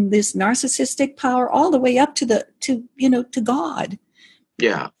way from this narcissistic power all the way up to God.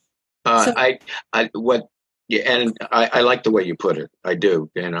 Yeah. So, I like the way you put it. I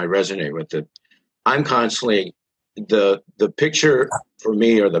do, and I resonate with it. I'm constantly the picture for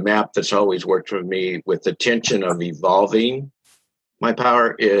me, or the map that's always worked for me with the tension of evolving my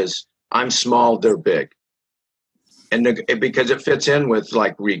power, is I'm small, they're big, and because it fits in with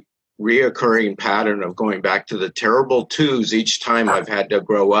like reoccurring pattern of going back to the terrible twos each time I've had to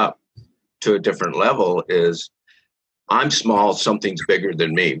grow up to a different level. Is I'm small, something's bigger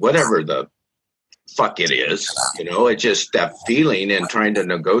than me, whatever the fuck it is, it's just that feeling and trying to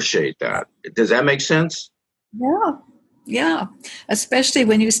negotiate that. Does that make sense? Yeah. Especially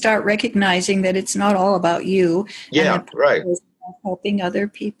when you start recognizing that it's not all about you. Yeah, and right. Helping other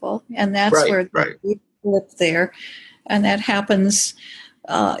people. And that's right. we flip there. And that happens.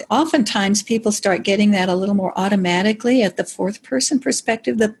 Oftentimes people start getting that a little more automatically at the fourth person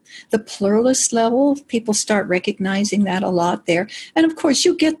perspective, the pluralist level. People start recognizing that a lot there. And of course,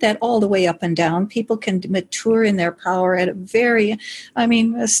 you get that all the way up and down. People can mature in their power at a very,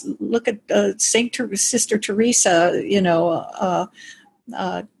 look at Sister Teresa,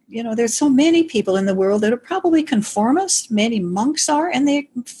 there's so many people in the world that are probably conformists. Many monks are, and they're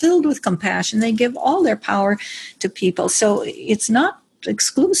filled with compassion. They give all their power to people. So it's not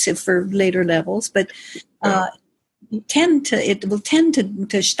exclusive for later levels, but it will tend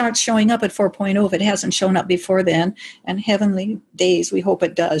to start showing up at 4.0 if it hasn't shown up before then. And heavenly days, we hope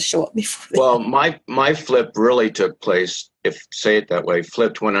it does show up before then. Well, my flip really took place,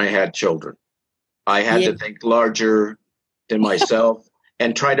 flipped when I had children. I had to think larger than myself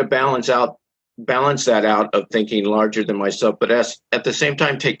and try to balance that out of thinking larger than myself, but at the same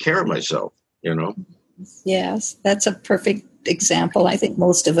time take care of myself, Yes, that's a perfect example. I think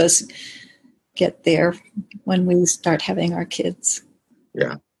most of us get there when we start having our kids.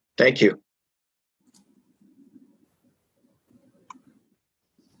 Yeah. Thank you.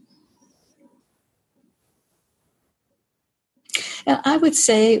 And I would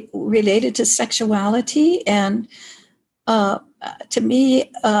say related to sexuality, and to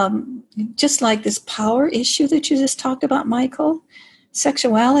me, just like this power issue that you just talked about, Michael,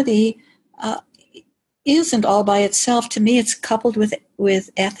 sexuality isn't all by itself. To me, it's coupled with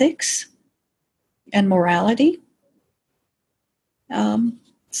ethics and morality.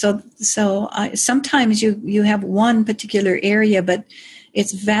 Sometimes you have one particular area, but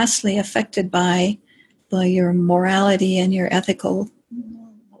it's vastly affected by your morality and your ethical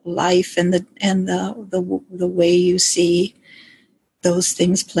life and the way you see those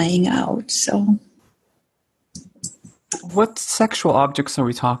things playing out. So, what sexual objects are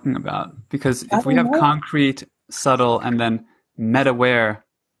we talking about? Because if we have concrete, subtle, and then meta-aware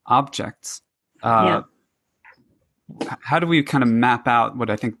objects, how do we kind of map out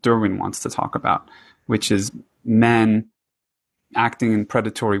what I think Durwin wants to talk about, which is men acting in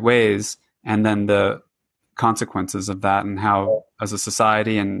predatory ways, and then the consequences of that, and how, as a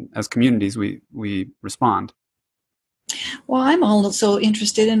society and as communities, we respond? Well, I'm also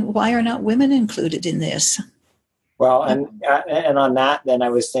interested in why are not women included in this? Well, and on that, then I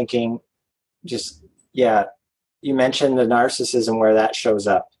was thinking, you mentioned the narcissism where that shows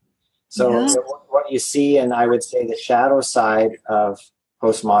up. So what you see, and I would say the shadow side of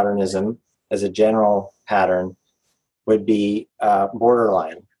postmodernism as a general pattern would be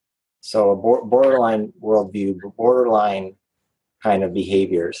borderline. So a borderline worldview, borderline kind of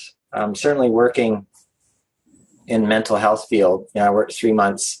behaviors. Certainly working in mental health field, I worked 3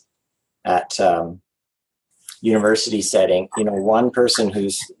 months at university setting. One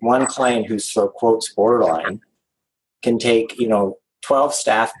client who's so quotes borderline can take 12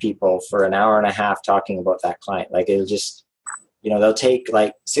 staff people for an hour and a half talking about that client. Like it'll just they'll take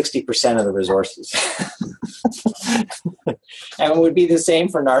like 60% of the resources. And it would be the same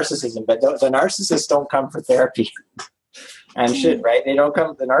for narcissism, but the narcissists don't come for therapy. And right? The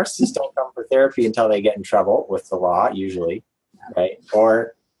narcissists don't come for therapy until they get in trouble with the law, usually, right?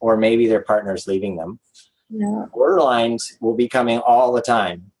 Or maybe their partner's leaving them. Yeah. Borderlines will be coming all the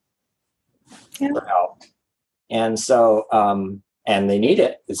time for help. And so, and they need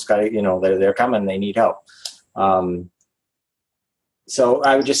it. It's got to, they're coming, they need help. So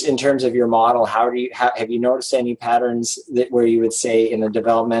I would just, in terms of your model, have you noticed any patterns where you would say in the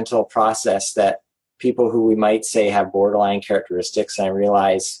developmental process that people who we might say have borderline characteristics. And I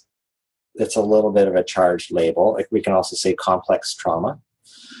realize it's a little bit of a charged label. Like we can also say complex trauma.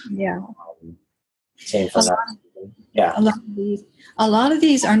 Yeah. Same for yeah. A lot of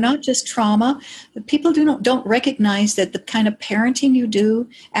these are not just trauma. People don't recognize that the kind of parenting you do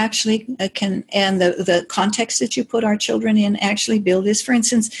actually can, and the context that you put our children in actually build this. For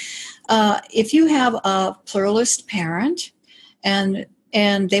instance, if you have a pluralist parent and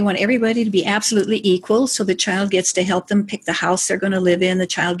they want everybody to be absolutely equal, so the child gets to help them pick the house they're going to live in, the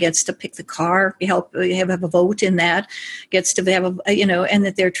child gets to pick the car, have a vote in that, gets to have and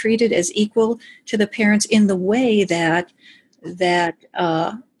that they're treated as equal to the parents in the way that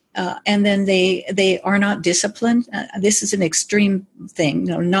and then they are not disciplined. This is an extreme thing.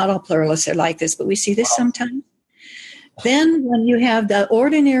 Not all pluralists are like this, but we see this sometimes. Then when you have the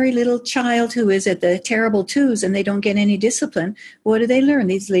ordinary little child who is at the terrible twos and they don't get any discipline, what do they learn?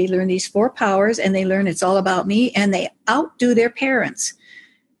 They learn these 4 powers, and they learn it's all about me, and they outdo their parents.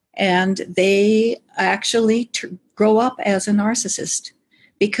 And they actually grow up as a narcissist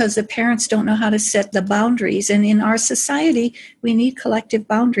because the parents don't know how to set the boundaries. And in our society, we need collective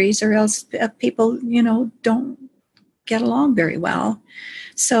boundaries, or else people, don't get along very well.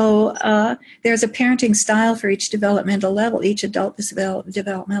 So there's a parenting style for each developmental level, each adult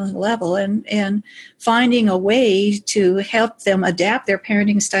developmental level, and finding a way to help them adapt their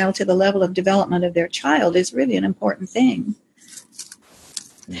parenting style to the level of development of their child is really an important thing.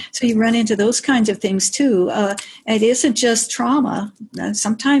 So you run into those kinds of things too. It isn't just trauma.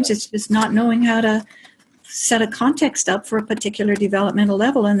 Sometimes it's just not knowing how to set a context up for a particular developmental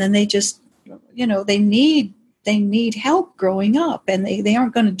level, and then they just, they need help growing up, and they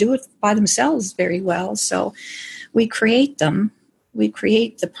aren't going to do it by themselves very well. So we create them. We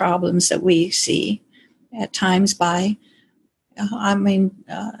create the problems that we see at times by, I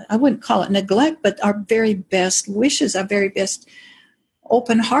wouldn't call it neglect, but our very best wishes, our very best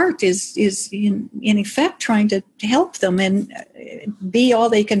open heart is in effect trying to help them and be all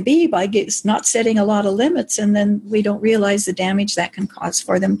they can be by not setting a lot of limits, and then we don't realize the damage that can cause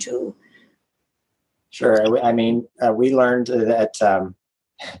for them too. Sure. I mean, we learned that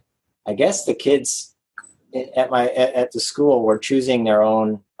I guess the kids at the school were choosing their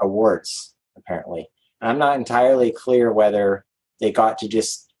own awards, apparently. I'm not entirely clear whether they got to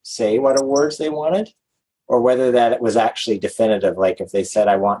just say what awards they wanted, or whether that it was actually definitive. Like if they said,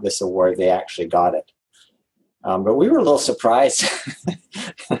 I want this award, they actually got it. But we were a little surprised.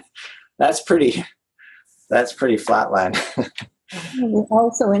 That's pretty flatline.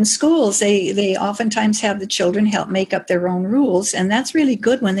 Also in schools, they oftentimes have the children help make up their own rules, and that's really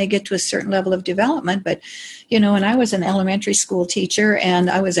good when they get to a certain level of development. But, when I was an elementary school teacher and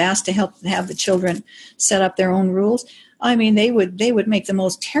I was asked to help have the children set up their own rules, I mean, they would make the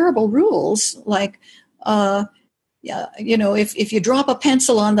most terrible rules, like, if you drop a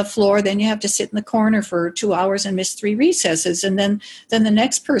pencil on the floor, then you have to sit in the corner for 2 hours and miss 3 recesses. And then the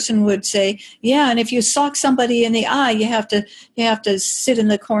next person would say, yeah, and if you sock somebody in the eye, you have to sit in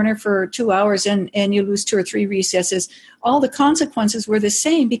the corner for 2 hours and you lose 2 or 3 recesses. All the consequences were the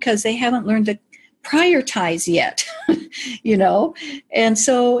same because they haven't learned to prioritize yet, And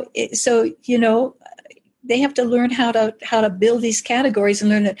so they have to learn how to build these categories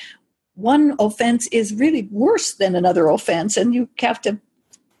and learn that one offense is really worse than another offense, and you have to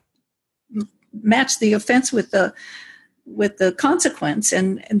match the offense with the consequence,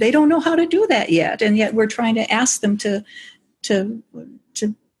 and they don't know how to do that yet. And yet we're trying to ask them to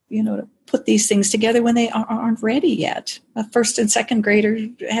put these things together when they aren't ready yet. A first and second grader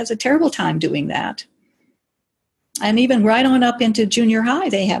has a terrible time doing that. And even right on up into junior high,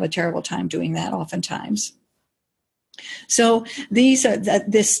 they have a terrible time doing that oftentimes. So these are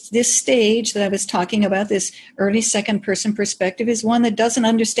this stage that I was talking about, this early second person perspective, is one that doesn't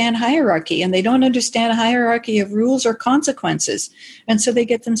understand hierarchy, and they don't understand a hierarchy of rules or consequences. And so they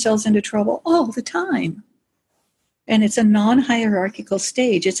get themselves into trouble all the time. And it's a non-hierarchical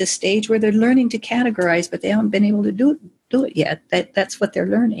stage. It's a stage where they're learning to categorize, but they haven't been able to do it yet. That's what they're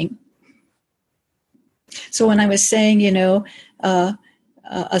learning. So when I was saying,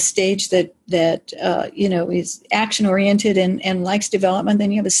 a stage that is action-oriented and likes development,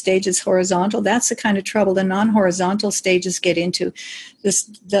 then you have a stage that's horizontal. That's the kind of trouble the non-horizontal stages get into.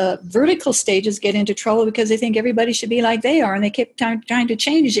 The vertical stages get into trouble because they think everybody should be like they are, and they keep trying to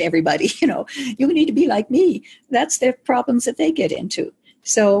change everybody. You need to be like me. That's their problems that they get into.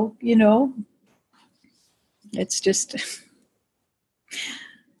 So, it's just...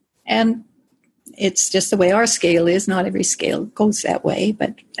 And it's just the way our scale is. Not every scale goes that way,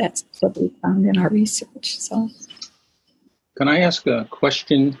 but that's what we found in our research. So, can I ask a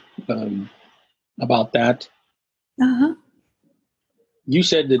question? about that. Uh-huh. You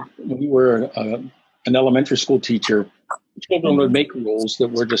said that when you were an elementary school teacher, children would make rules that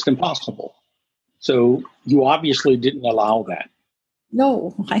were just impossible. So you obviously didn't allow that.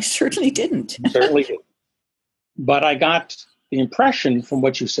 No, I certainly didn't. You certainly did. But I got the impression from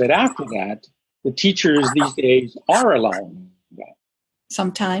what you said after that, the teachers these days are allowing that.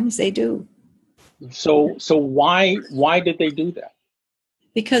 Sometimes they do. So why did they do that?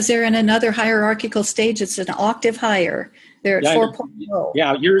 Because they're in another hierarchical stage. It's an octave higher. They're at 4.0.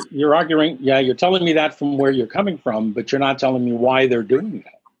 Yeah, you're arguing. Yeah, you're telling me that from where you're coming from, but you're not telling me why they're doing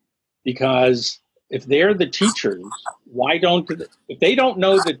that. Because if they're the teachers, if they don't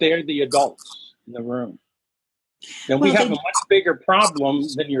know that they're the adults in the room, then we have a much bigger problem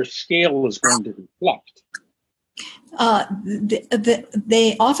than your scale is going to reflect.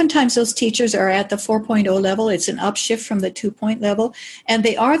 They oftentimes, those teachers are at the 4.0 level. It's an upshift from the 2-point level, and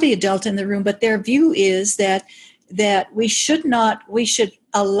they are the adult in the room. But their view is that we should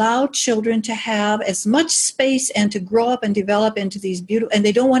allow children to have as much space and to grow up and develop into these beautiful, and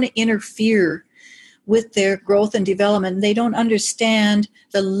they don't want to interfere with their growth and development. They don't understand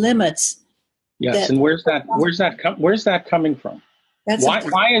the limits. Yes, and where's that coming from?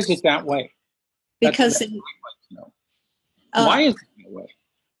 Why is it that way? Because why is it that way?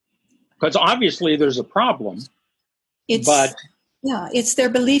 Because obviously there's a problem. It's their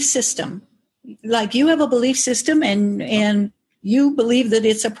belief system. Like you have a belief system and you believe that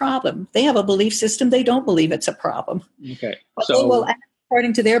it's a problem. They have a belief system, they don't believe it's a problem. Okay. But they will act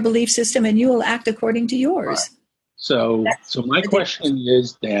according to their belief system and you will act according to yours. Right. So my question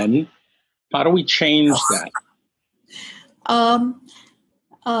is then, how do we change that?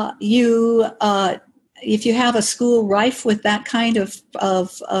 If you have a school rife with that kind of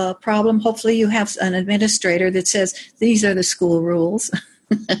problem, hopefully you have an administrator that says, these are the school rules.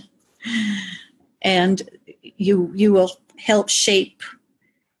 And you will help shape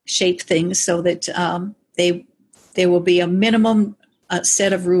things so that there will be a minimum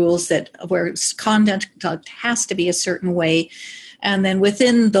set of rules where conduct has to be a certain way. And then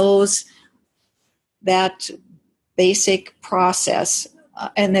within that basic process,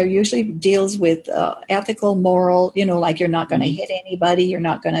 and there usually deals with ethical, moral, like you're not going to hit anybody, you're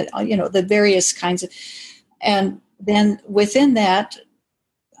not going to, the various kinds of, and then within that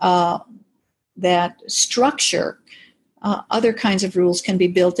structure, other kinds of rules can be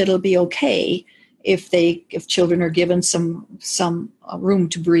built that'll be okay if children are given some room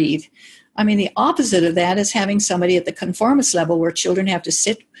to breathe. I mean, the opposite of that is having somebody at the conformist level where children have to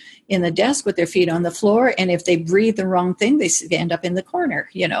sit in the desk with their feet on the floor, and if they breathe the wrong thing, they end up in the corner,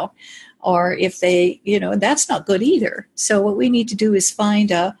 or if they, that's not good either. So what we need to do is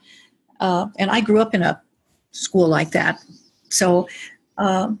find and I grew up in a school like that. So,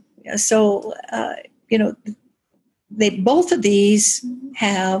 both of these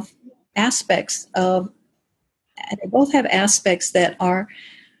have aspects that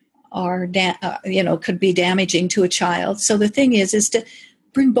could be damaging to a child. So the thing is to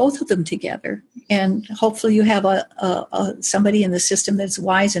bring both of them together, and hopefully you have somebody in the system that's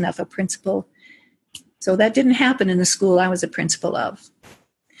wise enough, a principal. So that didn't happen in the school I was a principal of.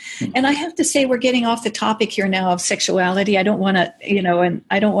 And I have to say, we're getting off the topic here now of sexuality. I don't want to, and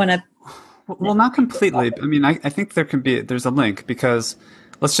I don't want to. Well, not completely. I mean, I think there's a link, because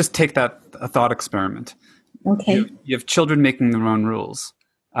let's just take a thought experiment. Okay. You have children making their own rules.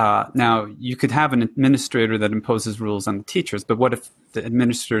 Now, you could have an administrator that imposes rules on the teachers, but what if the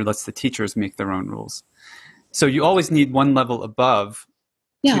administrator lets the teachers make their own rules? So you always need one level above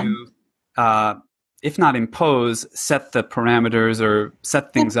to, if not impose, set the parameters or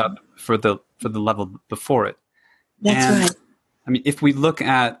set things up for the level before it. That's right. I mean, if we look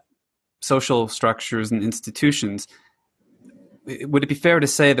at social structures and institutions, would it be fair to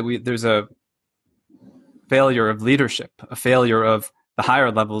say that there's a failure of leadership, a failure of the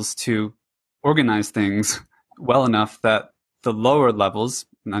higher levels to organize things well enough that the lower levels,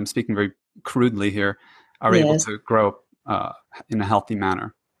 and I'm speaking very crudely here, are able to grow in a healthy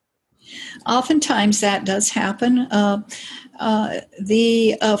manner? Oftentimes that does happen. The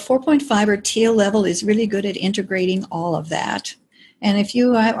 4.5 or teal level is really good at integrating all of that. And if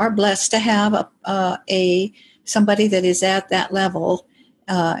you are blessed to have somebody that is at that level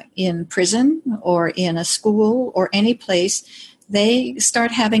in prison or in a school or any place, they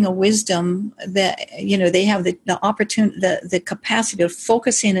start having a wisdom that, they have the opportunity, the capacity to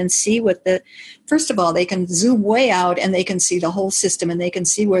focus in and see first of all, they can zoom way out and they can see the whole system, and they can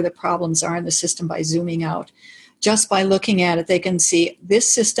see where the problems are in the system by zooming out. Just by looking at it, they can see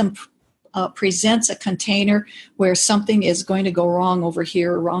this system presents a container where something is going to go wrong over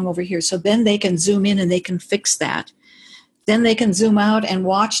here or wrong over here. So then they can zoom in and they can fix that. Then they can zoom out and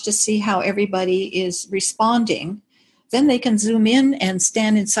watch to see how everybody is responding. Then they can zoom in and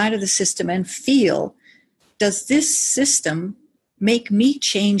stand inside of the system and feel, does this system make me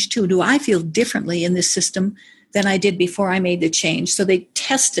change too? Do I feel differently in this system than I did before I made the change? So they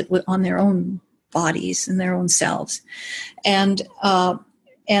test it on their own bodies and their own selves. And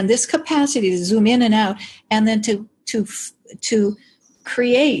this capacity to zoom in and out, and then to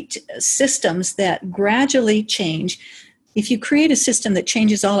create systems that gradually change. If you create a system that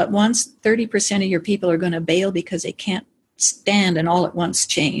changes all at once, 30% of your people are going to bail because they can't stand an all at once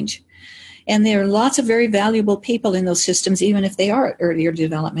change. And there are lots of very valuable people in those systems, even if they are at earlier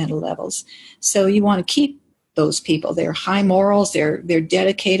developmental levels. So you want to keep those people. They're high morals, they're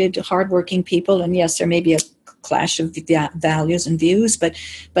dedicated, hardworking people, and yes, there may be a clash of values and views, but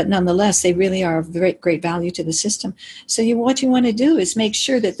nonetheless, they really are of great value to the system. So what you want to do is make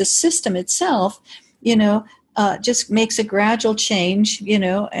sure that the system itself, just makes a gradual change,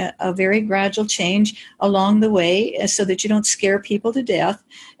 a very gradual change along the way, so that you don't scare people to death,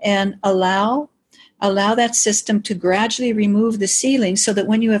 and allow that system to gradually remove the ceiling, so that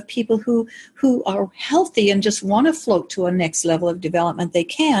when you have people who are healthy and just want to float to a next level of development, they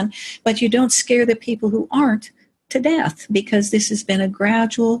can, but you don't scare the people who aren't to death, because this has been a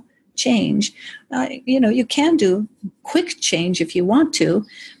gradual change. You can do quick change if you want to,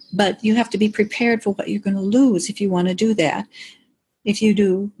 but you have to be prepared for what you're going to lose if you want to do that. If you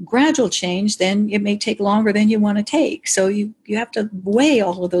do gradual change, then it may take longer than you want to take. So you have to weigh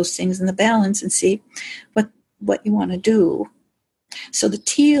all of those things in the balance and see what you want to do. So the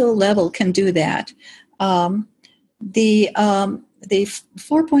teal level can do that. The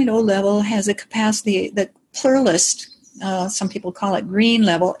 4.0 level has a capacity, the pluralist, some people call it green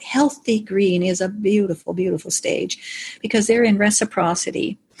level. Healthy green is a beautiful, beautiful stage because they're in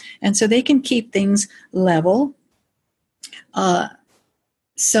reciprocity. And so they can keep things level. Sometimes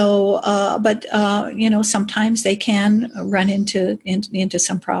they can run into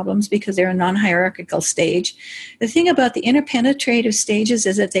some problems because they're a non-hierarchical stage. The thing about the interpenetrative stages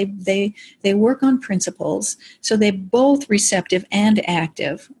is that they work on principles, so they're both receptive and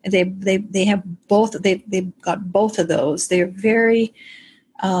active. They have both. They've got both of those. They're very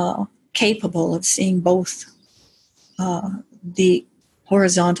capable of seeing both the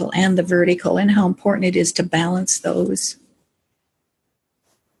horizontal and the vertical, and how important it is to balance those.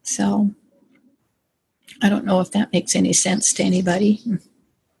 So I don't know if that makes any sense to anybody.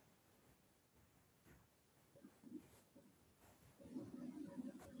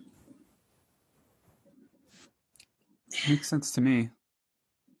 Makes sense to me.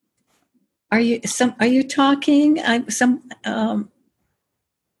 Are you talking ACHRONON?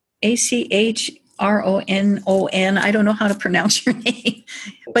 I don't know how to pronounce your name,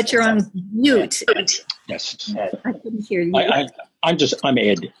 but you're on mute. Yes. I couldn't hear you. I'm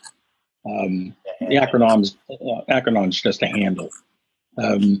Ed. The acronym's just a handle.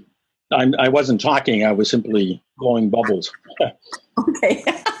 I wasn't talking. I was simply blowing bubbles. Okay.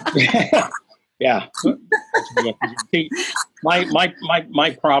 Yeah.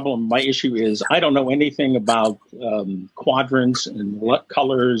 My problem, my issue is I don't know anything about quadrants and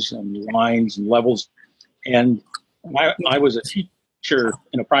colors and lines and levels. And I was a teacher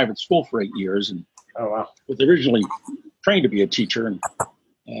in a private school for 8 years, and was originally trained to be a teacher, and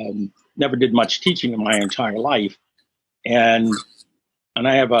never did much teaching in my entire life. And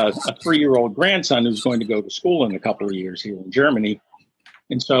I have a 3-year-old grandson who's going to go to school in a couple of years here in Germany.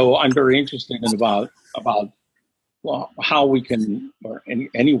 And so I'm very interested in about how we can, or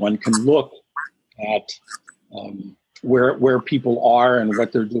anyone can look at where people are and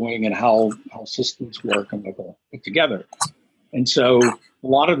what they're doing and how systems work and what they're put together. And so a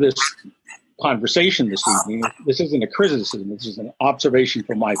lot of this conversation this evening, this isn't a criticism, this is an observation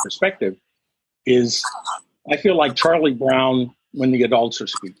from my perspective, is I feel like Charlie Brown when the adults are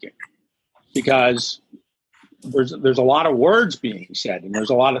speaking, because there's a lot of words being said and there's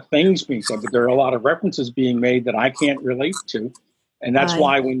a lot of things being said, but there are a lot of references being made that I can't relate to. And that's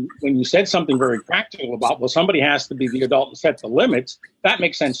why when you said something very practical about, well, somebody has to be the adult and set the limits, that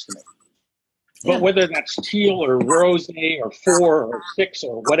makes sense to me. But whether that's teal or rose or 4 or 6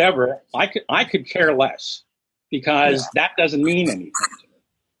 or whatever, I could care less, because that doesn't mean anything to me.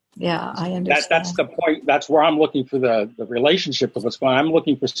 Yeah, I understand. That's the point. That's where I'm looking for the relationship of what's going on. I'm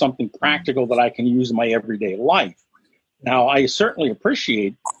looking for something practical that I can use in my everyday life. Now, I certainly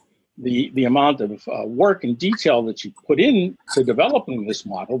appreciate the amount of work and detail that you put in to developing this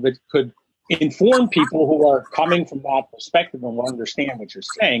model that could inform people who are coming from that perspective and will understand what you're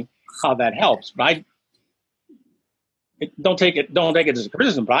saying, how that helps. But don't take it as a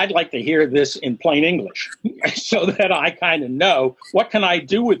criticism, but I'd like to hear this in plain English so that I kind of know what can I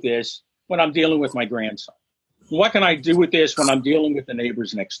do with this when I'm dealing with my grandson. What can I do with this when I'm dealing with the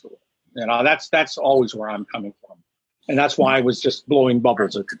neighbors next door? That's always where I'm coming from. And that's why I was just blowing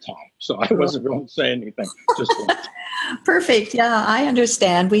bubbles at the time. So I wasn't going to say anything. Just Perfect. Yeah, I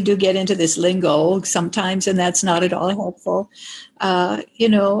understand. We do get into this lingo sometimes, and that's not at all helpful.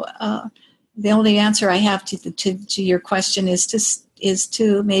 The only answer I have to your question is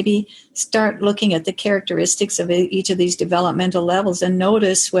to maybe start looking at the characteristics of each of these developmental levels and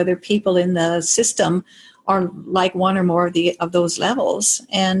notice whether people in the system are like one or more of those levels,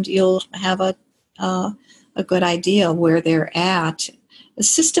 and you'll have a good idea of where they're at. The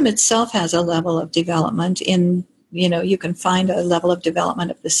system itself has a level of development you can find a level of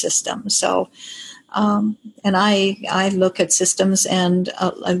development of the system. So, and I look at systems, and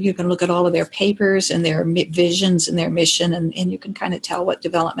you can look at all of their papers and their visions and their mission, and you can kind of tell what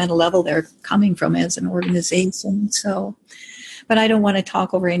developmental level they're coming from as an organization. So, but I don't want to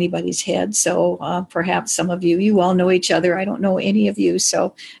talk over anybody's head. So perhaps some of you all know each other. I don't know any of you.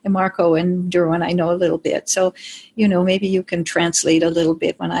 So, and Marco and Durwin, I know a little bit. So, maybe you can translate a little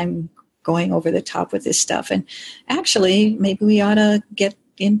bit when I'm going over the top with this stuff. And actually, maybe we ought to get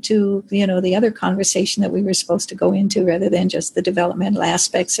into, the other conversation that we were supposed to go into rather than just the developmental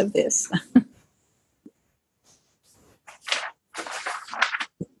aspects of this.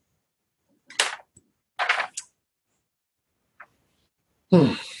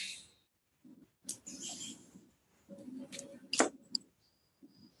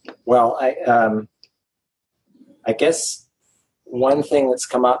 Well, I guess one thing that's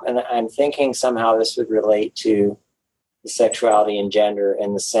come up, and I'm thinking somehow this would relate to the sexuality and gender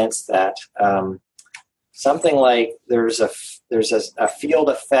in the sense that something like there's a field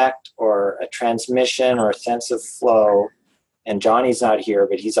effect or a transmission or a sense of flow, and Johnny's not here,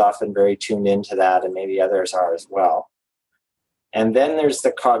 but he's often very tuned into that, and maybe others are as well. And then there's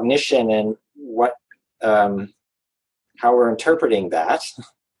the cognition and what how we're interpreting that.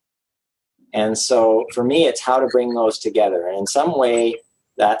 And so for me, it's how to bring those together. And in some way,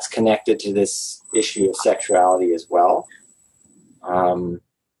 that's connected to this issue of sexuality as well.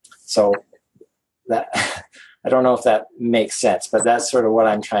 So that I don't know if that makes sense, but that's sort of what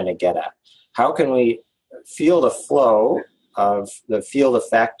I'm trying to get at. How can we feel the flow of the field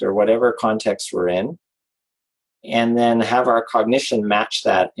effect or whatever context we're in, and then have our cognition match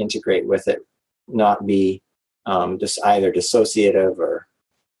that, integrate with it, not be just either dissociative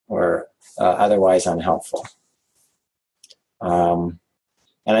or otherwise unhelpful.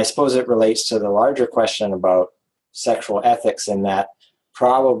 And I suppose it relates to the larger question about sexual ethics, in that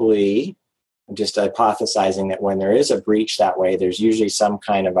probably, I'm just hypothesizing that when there is a breach that way, there's usually some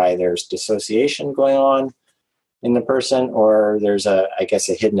kind of either dissociation going on in the person, or there's a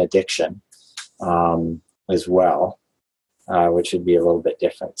hidden addiction as well, which would be a little bit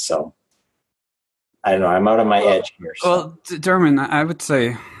different. So I don't know, I'm out on my edge here. So. Well, Durwin, I would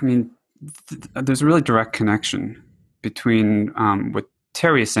say, there's a really direct connection between what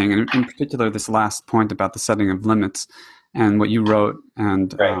Terry is saying, and in particular this last point about the setting of limits, and what you wrote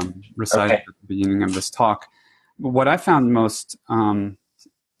and recited at the beginning of this talk. What I found most,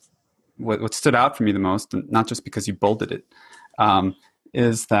 what stood out for me the most, and not just because you bolded it,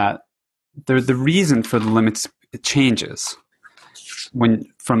 is that the reason for the limits, it changes when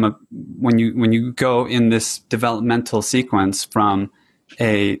you go in this developmental sequence from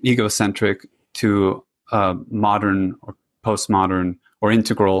a egocentric to a modern or postmodern or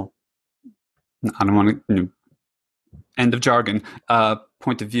integral, I don't want to, end of jargon,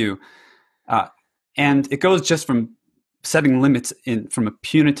 point of view. And it goes just from setting limits in a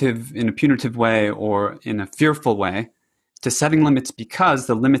punitive way or in a fearful way to setting limits because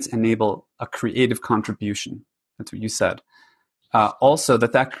the limits enable a creative contribution. That's what you said. Also,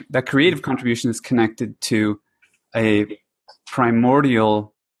 that creative contribution is connected to a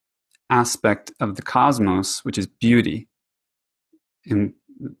primordial aspect of the cosmos, which is beauty. And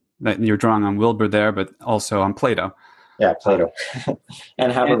that you're drawing on Wilbur there, but also on Plato. Yeah, Plato.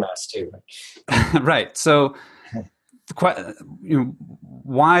 And Habermas too. Right. So,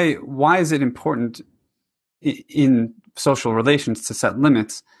 why is it important in social relations to set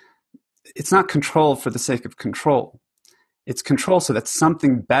limits? It's not control for the sake of control. It's control so that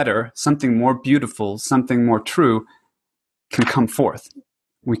something better, something more beautiful, something more true can come forth.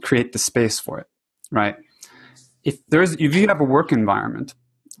 We create the space for it, right? If you have a work environment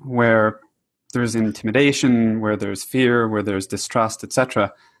where there's intimidation, where there's fear, where there's distrust,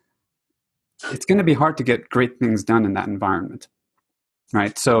 etc., it's going to be hard to get great things done in that environment,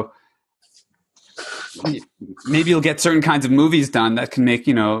 right? So maybe you'll get certain kinds of movies done that can make,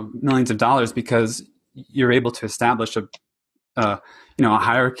 millions of dollars because you're able to establish a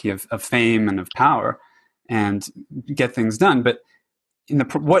hierarchy of fame and of power and get things done. But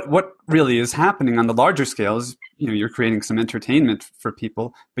what really is happening on the larger scale is, you're creating some entertainment for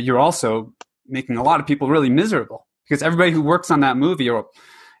people, but you're also making a lot of people really miserable, because everybody who works on that movie or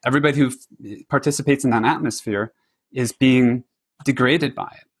everybody who participates in that atmosphere is being degraded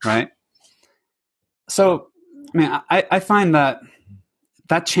by it, right? So, I find that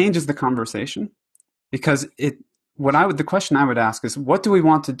changes the conversation, because the question I would ask is, what do we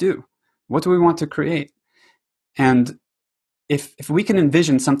want to do? What do we want to create? And if we can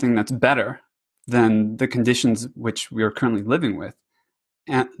envision something that's better than the conditions which we are currently living with,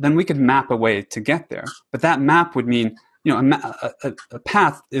 and then we could map a way to get there. But that map would mean, a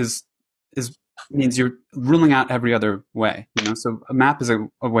path means you're ruling out every other way. So a map is a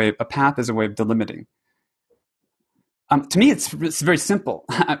path is a way of delimiting. To me, it's very simple,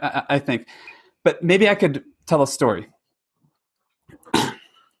 I think. But maybe I could tell a story.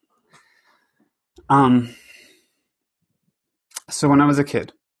 So when I was a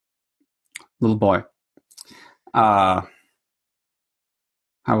kid, little boy, how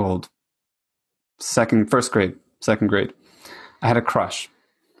old? Second grade, I had a crush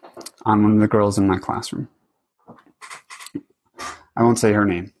on one of the girls in my classroom. I won't say her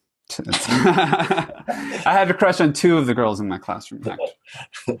name. I had a crush on two of the girls in my classroom,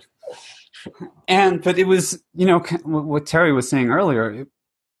 actually. But it was, what Terry was saying earlier,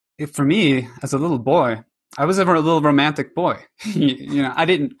 for me, as a little boy, I was ever a little romantic boy.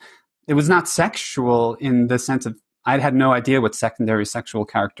 It was not sexual in the sense of, I had no idea what secondary sexual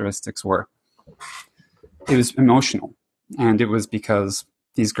characteristics were. It was emotional. And it was because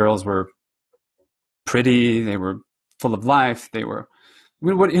these girls were pretty, they were full of life, they were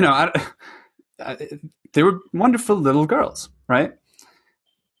wonderful little girls, right?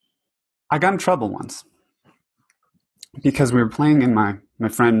 I got in trouble once because we were playing in my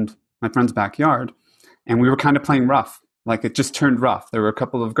friend's backyard, and we were kind of playing rough. Like, it just turned rough. There were a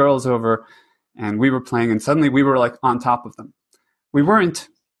couple of girls over, and we were playing, and suddenly we were like on top of them. We weren't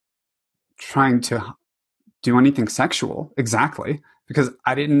trying to do anything sexual exactly, because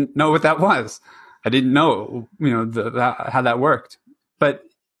I didn't know what that was. I didn't know, how that worked. But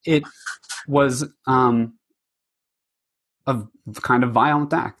it was a kind of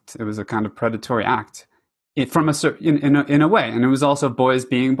violent act. It was a kind of predatory act in a way. And it was also boys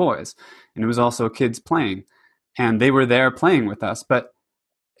being boys. And it was also kids playing. And they were there playing with us. But,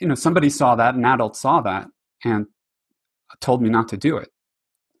 somebody saw that, an adult saw that, and told me not to do it.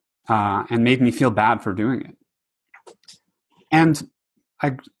 And made me feel bad for doing it. And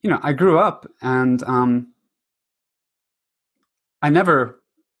I grew up, and I never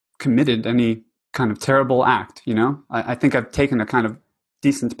committed any kind of terrible act. I think I've taken a kind of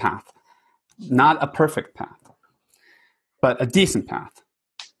decent path, not a perfect path, but a decent path.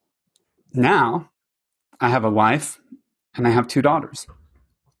 Now I have a wife and I have two daughters,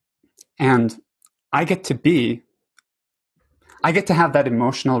 and I get to have that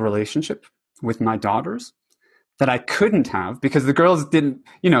emotional relationship with my daughters that I couldn't have because the girls didn't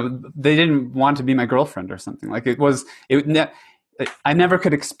want to be my girlfriend or something. Like, I never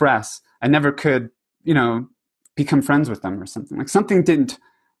could express, I never could, become friends with them or something. Like, something didn't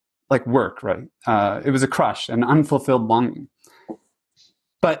work, right? It was a crush, an unfulfilled longing.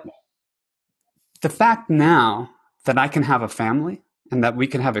 But the fact now that I can have a family and that we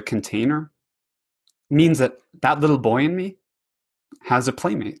can have a container means that little boy in me has a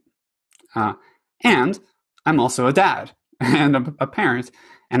playmate. And I'm also a dad and a parent,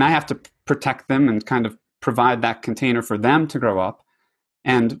 and I have to protect them and kind of provide that container for them to grow up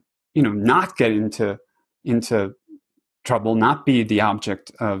and, not get into trouble, not be the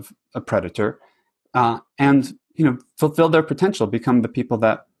object of a predator, and, fulfill their potential, become the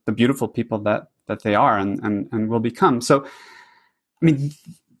beautiful people that they are and will become. So,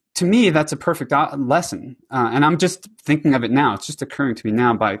 to me, that's a perfect lesson. And I'm just thinking of it now. It's just occurring to me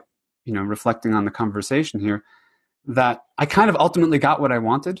now by, reflecting on the conversation here, that I kind of ultimately got what I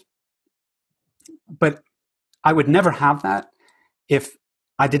wanted, but I would never have that if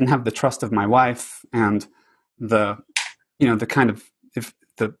I didn't have the trust of my wife and the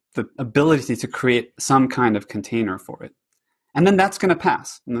ability to create some kind of container for it. And then that's going to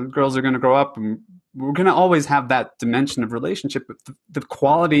pass. And the girls are going to grow up, and we're going to always have that dimension of relationship. But the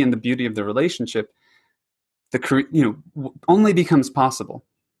quality and the beauty of the relationship, only becomes possible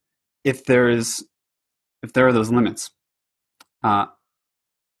if there are those limits.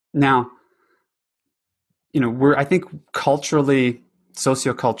 Now, I think culturally,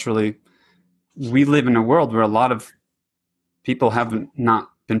 socioculturally, we live in a world where a lot of people haven't not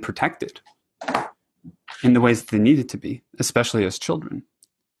been protected in the ways that they needed to be, especially as children.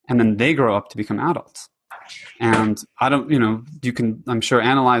 And then they grow up to become adults. And I don't, you can, I'm sure,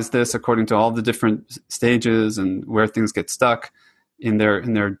 analyze this according to all the different stages and where things get stuck in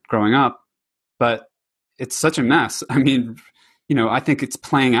their growing up. But it's such a mess. I mean, I think it's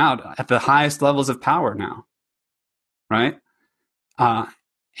playing out at the highest levels of power now, right?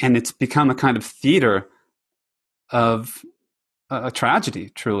 And it's become a kind of theater of a tragedy,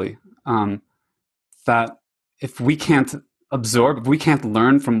 truly, that if we can't absorb, if we can't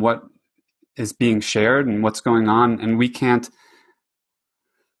learn from what is being shared and what's going on, and we can't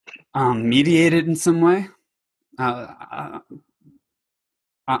mediate it in some way, I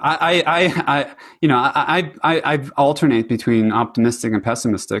alternate between optimistic and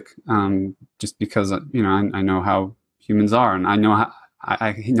pessimistic, just because I know how humans are, and I know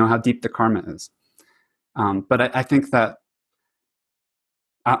how deep the karma is. But I think that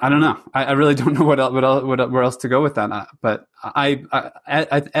I don't know. I really don't know where else to go with that. But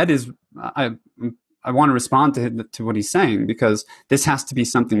Ed is. I want to respond to what he's saying, because this has to be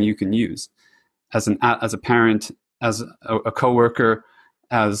something you can use as a parent, as a coworker,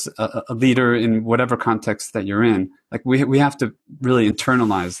 as a leader in whatever context that you're in. Like we have to really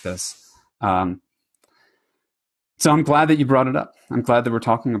internalize this. So I'm glad that you brought it up. I'm glad that we're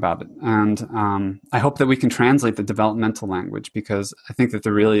talking about it. And I hope that we can translate the developmental language, because I think that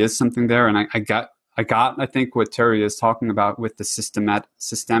there really is something there. And I got, I think, what Terry is talking about with the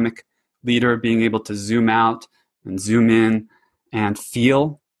systemic leader being able to zoom out and zoom in and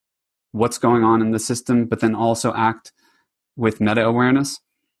feel what's going on in the system, but then also act with meta-awareness.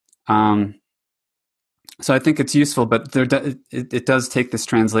 So I think it's useful, but it does take this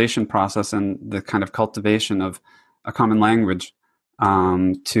translation process and the kind of cultivation of a common language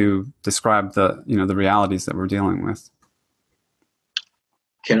to describe the realities that we're dealing with.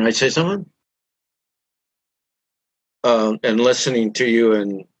 Can I say something? And listening to you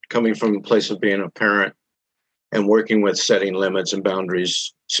and coming from a place of being a parent and working with setting limits and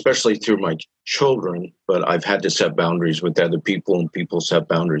boundaries, especially through my children, but I've had to set boundaries with other people and people set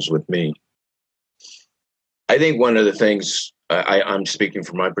boundaries with me. I think one of the things, I'm speaking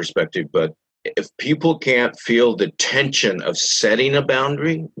from my perspective, but if people can't feel the tension of setting a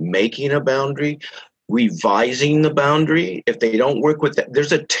boundary, making a boundary, revising the boundary, if they don't work with that,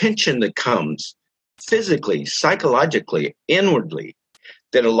 there's a tension that comes physically, psychologically, inwardly,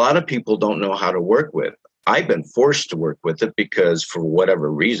 that a lot of people don't know how to work with. I've been forced to work with it because for whatever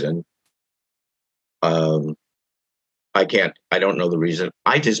reason, I don't know the reason.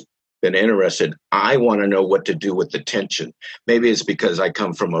 I just been interested. I want to know what to do with the tension. Maybe it's because I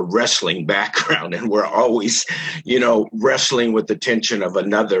come from a wrestling background and we're always, wrestling with the tension of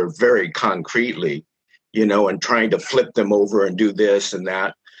another very concretely, and trying to flip them over and do this and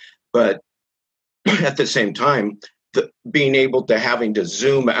that. But at the same time, being able to having to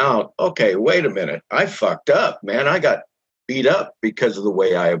zoom out, okay, wait a minute, I fucked up, man. I got beat up because of the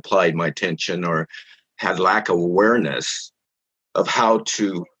way I applied my tension or had lack of awareness of how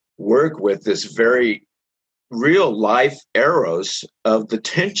to work with this very real life arrows of the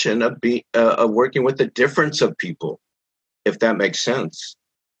tension of working with the difference of people, if that makes sense.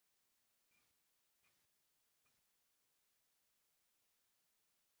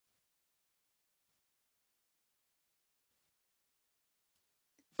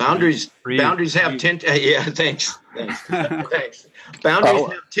 Boundaries have tension. Yeah, thanks. Thanks.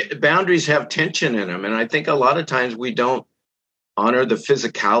 Boundaries have tension in them, and I think a lot of times we don't honor the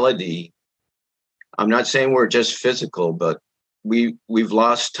physicality. I'm not saying we're just physical, but we've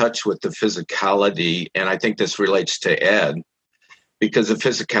lost touch with the physicality, and I think this relates to Ed, because the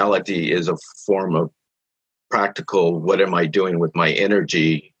physicality is a form of practical, what am I doing with my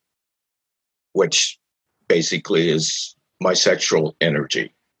energy, which basically is my sexual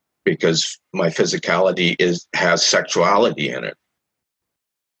energy, because my physicality has sexuality in it.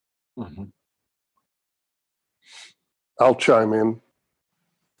 Mm-hmm. I'll chime in,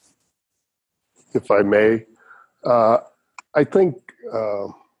 if I may. I think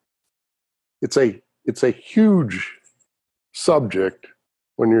it's a huge subject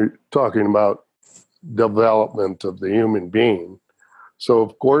when you're talking about development of the human being. So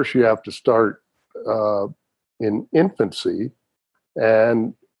of course you have to start in infancy,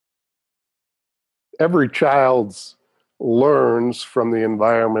 and every child learns from the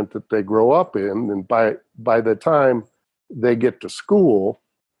environment that they grow up in, and by the time they get to school,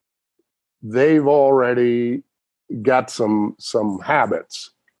 they've already got some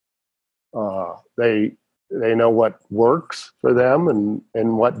habits. They they know what works for them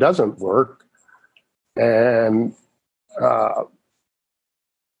and what doesn't work. And I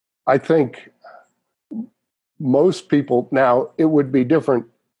think most people now, it would be different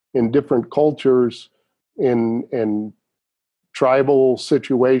in different cultures, in tribal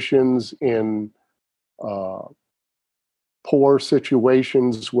situations, in poor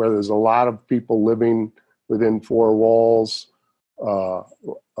situations where there's a lot of people living within four walls, a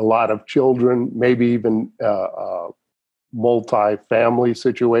lot of children, maybe even a multi-family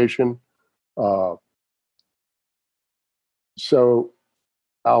situation. So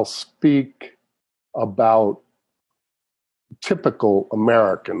I'll speak about typical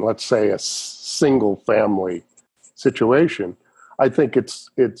American, let's say a single family situation. I think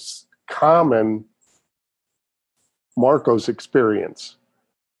it's common, Marco's experience.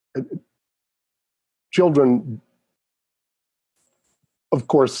 Children, of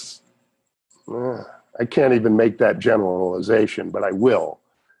course, I can't even make that generalization, but I will.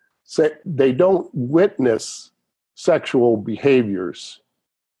 Say they don't witness sexual behaviors.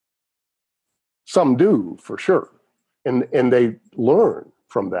 Some do, for sure. And they learn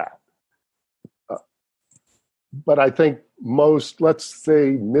from that. But I think most, let's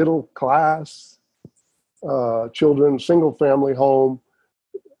say, middle class children, single family home,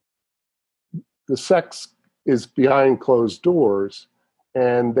 the sex is behind closed doors,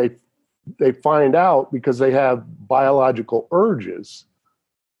 and they find out because they have biological urges,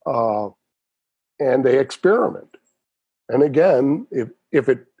 and they experiment. And again,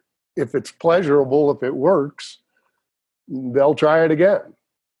 if it's pleasurable, if it works, they'll try it again.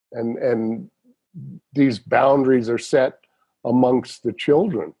 And these boundaries are set amongst the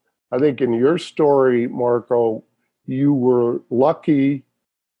children. I think in your story, Marco, you were lucky,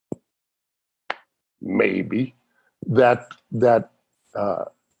 maybe, that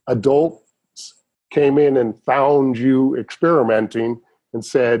adults came in and found you experimenting and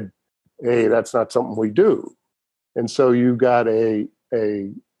said, hey, that's not something we do. And so you got a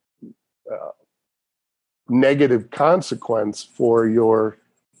negative consequence for your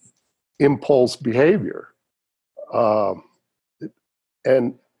impulse behavior. And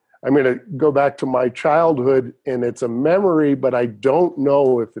I'm going to go back to my childhood, and it's a memory, but I don't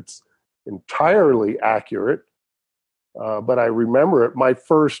know if it's entirely accurate. But I remember it. My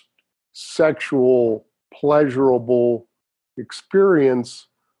first sexual, pleasurable experience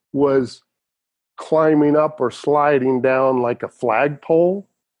was climbing up or sliding down like a flagpole.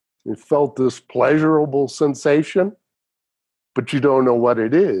 You felt this pleasurable sensation, but you don't know what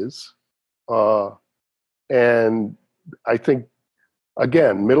it is. And I think,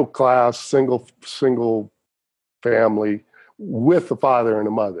 again, middle class, single family with a father and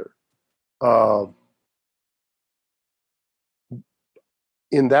a mother.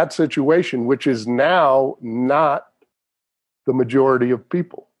 In that situation, which is now not the majority of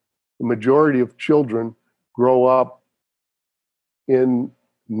people. The majority of children grow up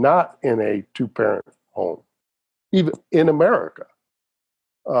not in a two-parent home, even in America.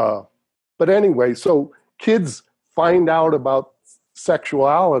 But anyway, so kids find out about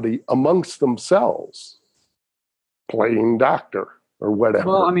sexuality amongst themselves, playing doctor or whatever.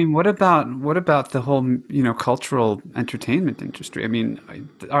 Well, I mean, what about the whole, cultural entertainment industry? I mean,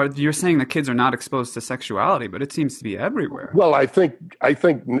 you're saying that kids are not exposed to sexuality, but it seems to be everywhere. Well, I think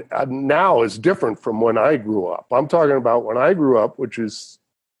now is different from when I grew up. I'm talking about when I grew up, which is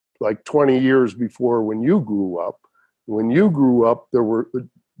like 20 years before when you grew up. When you grew up,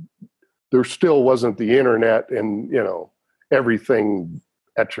 there still wasn't the internet and, everything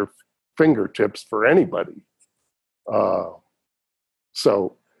at your fingertips for anybody.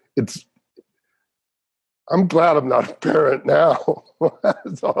 So I'm glad I'm not a parent now.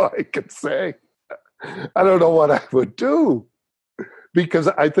 That's all I can say. I don't know what I would do, because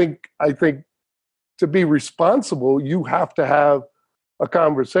I think to be responsible, you have to have a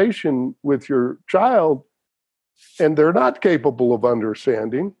conversation with your child, and they're not capable of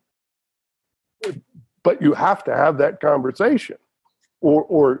understanding, but you have to have that conversation,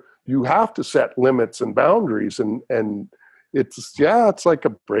 or you have to set limits and boundaries, and it's like a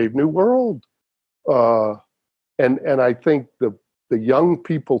brave new world. And I think the young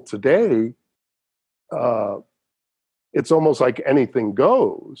people today, it's almost like anything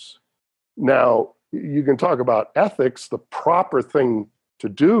goes. Now, you can talk about ethics. The proper thing to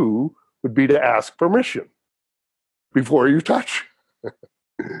do would be to ask permission before you touch,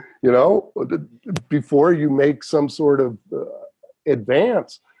 before you make some sort of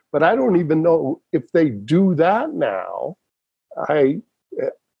advance. But I don't even know if they do that now. I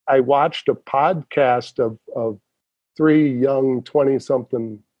watched a podcast of three young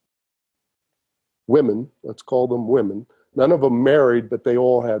 20-something women, let's call them women, none of them married, but they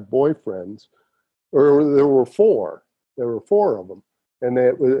all had boyfriends, or there were four of them. And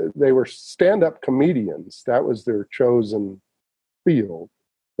they were stand-up comedians. That was their chosen field.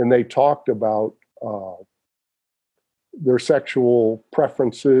 And they talked about their sexual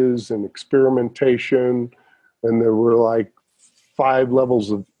preferences and experimentation. And there were like 5 levels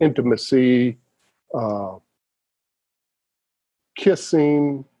of intimacy,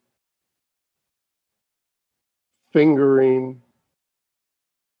 kissing, fingering,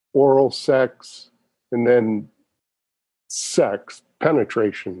 oral sex, and then sex,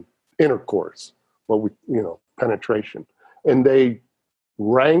 penetration, intercourse, penetration. And they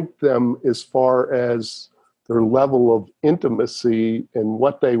ranked them as far as their level of intimacy and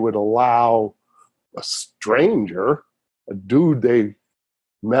what they would allow a stranger, a dude they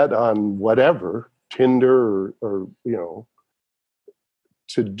met on whatever, Tinder or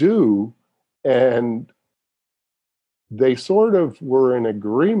to do. And they sort of were in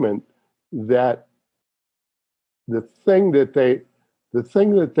agreement that the thing that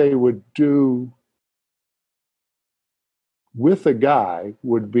they would do with a guy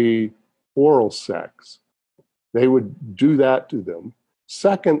would be oral sex. They would do that to them.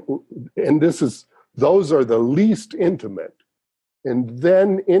 Second, and those are the least intimate. And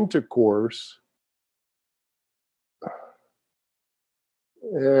then intercourse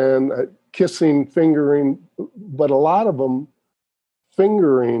and kissing, fingering, but a lot of them,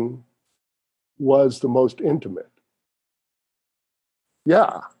 fingering was the most intimate.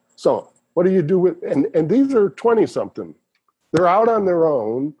 Yeah. So what do you do with, and these are 20-something. They're out on their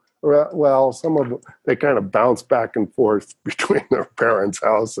own. Well, some of them, they kind of bounce back and forth between their parents'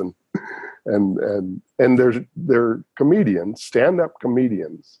 house and they're comedians, stand-up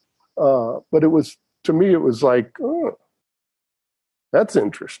comedians. But to me, it was like, oh, that's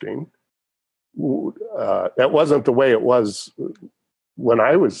interesting. That wasn't the way it was when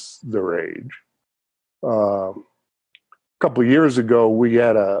I was their age. A couple of years ago, we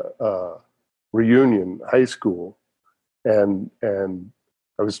had a reunion, high school, and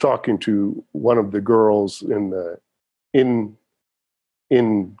I was talking to one of the girls in the in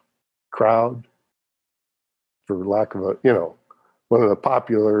crowd, for lack of one of the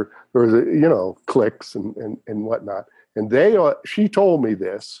popular, there was cliques and whatnot. And she told me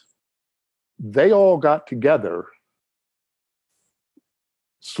this, they all got together,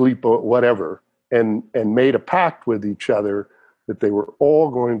 sleep or whatever, and made a pact with each other that they were all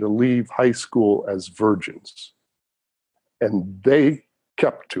going to leave high school as virgins. And they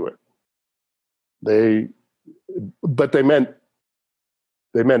kept to it. But they meant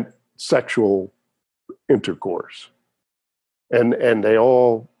sexual intercourse. And they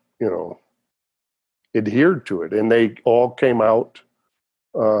all, adhered to it. And they all came out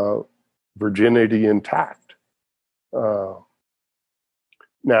virginity intact. Now,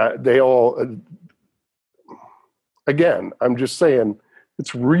 they all, again, I'm just saying,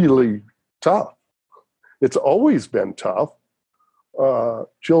 it's really tough. It's always been tough.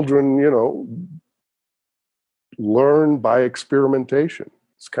 Children, learn by experimentation.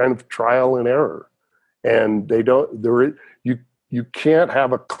 It's kind of trial and error. And you can't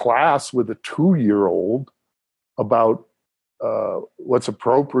have a class with a 2-year-old about what's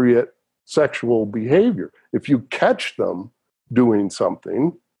appropriate sexual behavior. If you catch them doing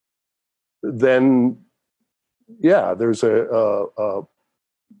something, then there's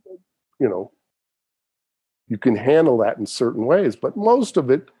you can handle that in certain ways. But most of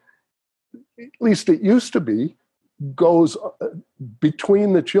it, at least it used to be, goes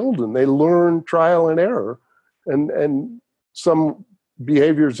between the children. They learn trial and error, and some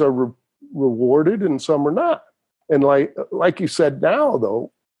behaviors are rewarded and some are not. And like you said, now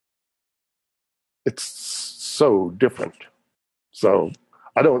though, it's so different. So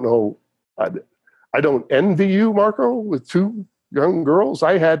I don't know. I don't envy you, Marco, with 2 young girls.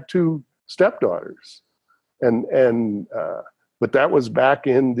 I had 2 stepdaughters, but that was back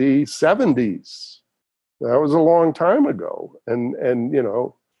in the 70s. That was a long time ago, and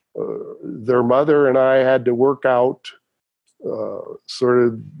their mother and I had to work out sort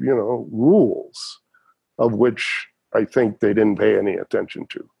of rules, of which I think they didn't pay any attention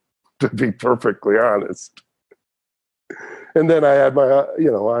to be perfectly honest. And then I had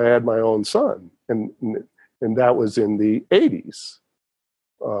my own son, and that was in the 80s.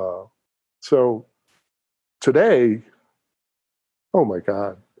 So today, oh my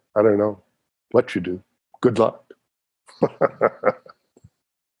God, I don't know what you do. Good luck.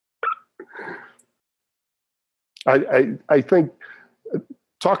 I think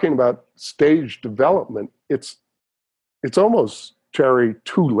talking about stage development, it's almost, Terry,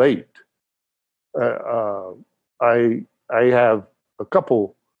 too late I have a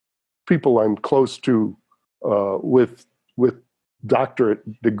couple people I'm close to with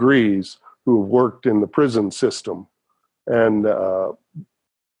doctorate degrees who have worked in the prison system, and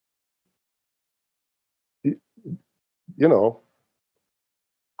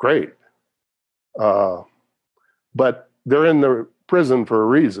great. But they're in the prison for a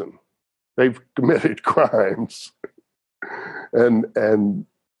reason. They've committed crimes, and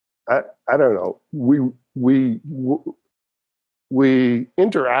I don't know. We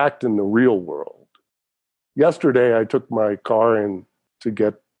interact in the real world. Yesterday, I took my car in to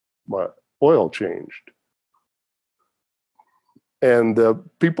get my oil changed, and the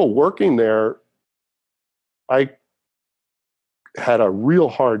people working there, I had a real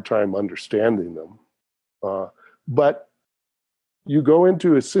hard time understanding them. But you go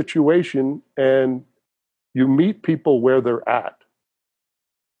into a situation and you meet people where they're at.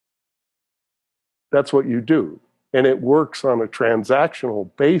 That's what you do. And it works on a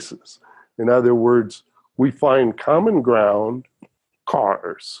transactional basis. In other words, we find common ground,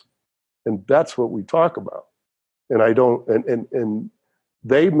 cars, and that's what we talk about. And and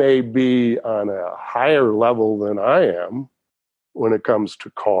they may be on a higher level than I am when it comes to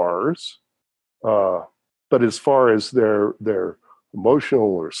cars. But as far as their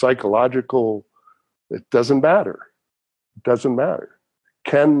emotional or psychological, it doesn't matter. It doesn't matter.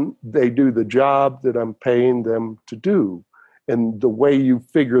 Can they do the job that I'm paying them to do? And the way you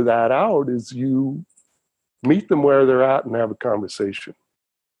figure that out is you meet them where they're at and have a conversation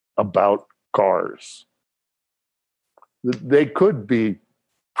about cars. They could be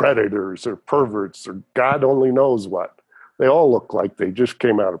predators or perverts or God only knows what. They all look like they just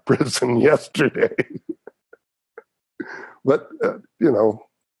came out of prison yesterday. But,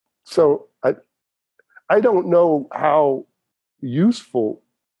 so I don't know how useful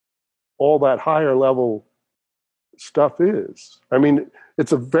all that higher level stuff is. I mean,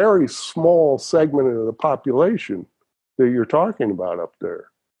 it's a very small segment of the population that you're talking about up there.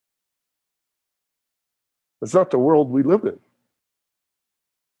 It's not the world we live in.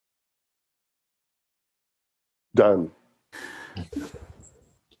 Done.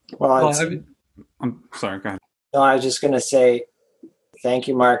 Well, I'm sorry, go ahead. No, I was just going to say, thank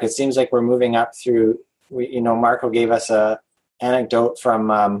you, Mark. It seems like we're moving up through, Marco gave us a anecdote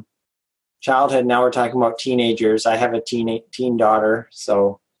from childhood. Now we're talking about teenagers. I have a teen daughter,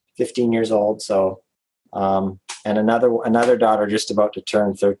 so 15 years old. So, and another daughter just about to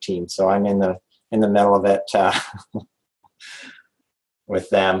turn 13. So I'm in the middle of it with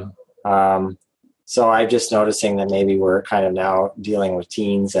them. So I'm just noticing that maybe we're kind of now dealing with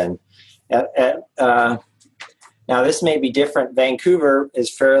teens, and now this may be different. Vancouver is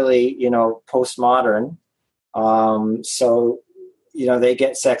fairly, postmodern. So, they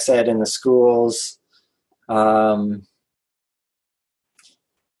get sex ed in the schools. At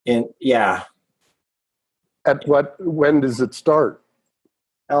when does it start?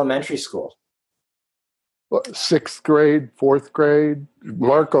 Elementary school. What, 6th grade, 4th grade?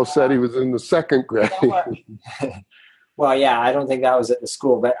 Marco said he was in the 2nd grade. Well, yeah, I don't think that was at the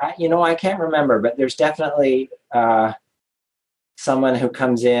school, but I can't remember. But there's definitely someone who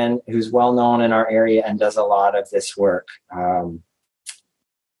comes in who's well known in our area and does a lot of this work.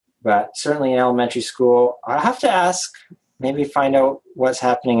 But certainly in elementary school, I have to ask, maybe find out what's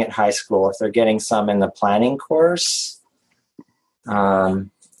happening at high school, if they're getting some in the planning course.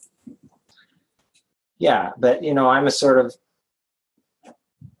 Yeah, but I'm a sort of,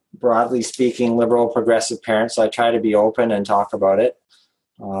 broadly speaking, liberal progressive parent, so I try to be open and talk about it.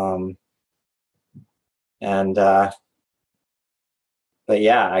 But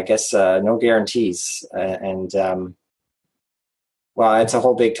yeah, I guess no guarantees. Well, it's a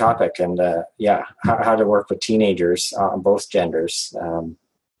whole big topic, and how to work with teenagers on both genders. I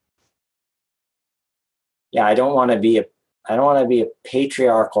don't want to be a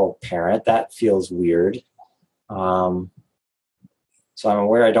patriarchal parent. That feels weird. So I'm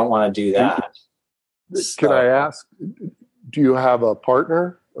aware I don't want to do that. Can I ask, do you have a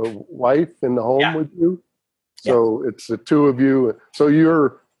partner, a wife in the home with you? So it's the two of you. So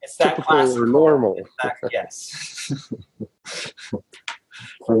you're typical or normal. Yes.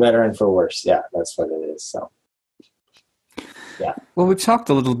 For better and for worse. Yeah, that's what it is. So, yeah. Well, we talked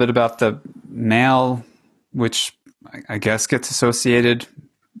a little bit about the male, which I guess gets associated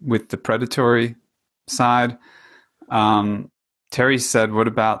with the predatory side. Terry said, what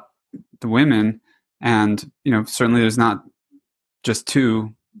about the women? And, certainly there's not just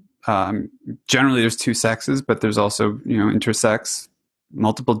two. Generally there's two sexes, but there's also, intersex,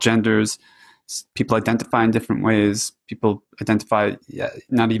 multiple genders. People identify in different ways. People identify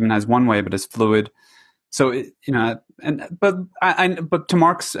not even as one way, but as fluid. So, but to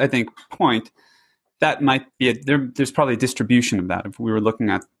Mark's, I think, point, that might be there's probably a distribution of that if we were looking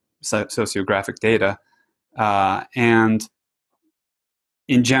at sociographic data, and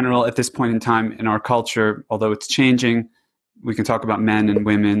in general, at this point in time in our culture, although it's changing, we can talk about men and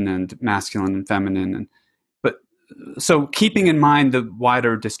women and masculine and feminine, but so keeping in mind the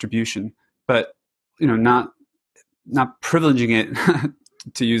wider distribution, but not privileging it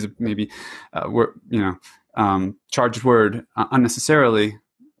to use maybe charged word unnecessarily,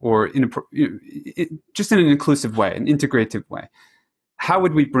 or just in an inclusive way, an integrative way. How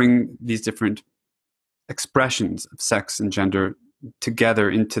would we bring these different expressions of sex and gender together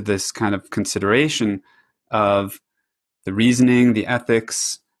into this kind of consideration of the reasoning, the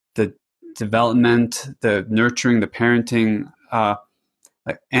ethics, the development, the nurturing, the parenting,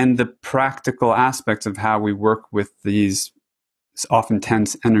 and the practical aspects of how we work with these often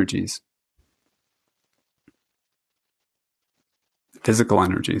tense energies, physical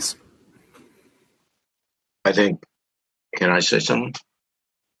energies? I think, can I say something?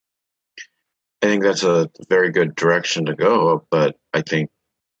 I think that's a very good direction to go, but I think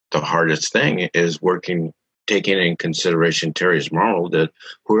the hardest thing is taking in consideration Terry's model that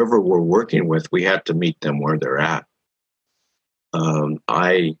whoever we're working with, we have to meet them where they're at.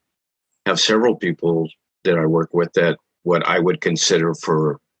 I have several people that I work with that what I would consider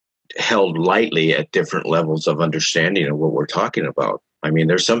for held lightly at different levels of understanding of what we're talking about. I mean,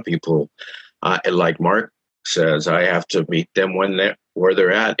 there's some people, like Mark says, I have to meet them where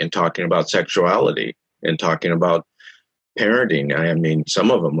they're at in talking about sexuality and talking about parenting. I mean,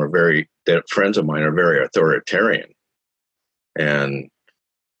 some of them that friends of mine are very authoritarian, and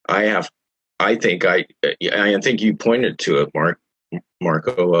I think you pointed to it,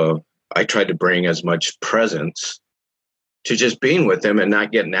 Marco. I tried to bring as much presence to just being with them and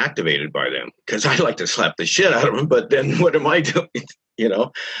not getting activated by them, because I like to slap the shit out of them. But then what am I doing?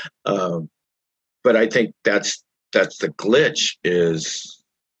 But I think that's the glitch, is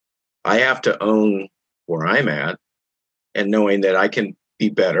I have to own where I'm at and knowing that I can be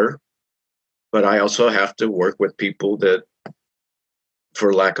better, but I also have to work with people that,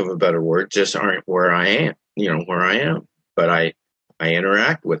 for lack of a better word, just aren't where I am. But I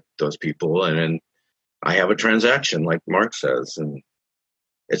interact with those people, and then I have a transaction, like Mark says, and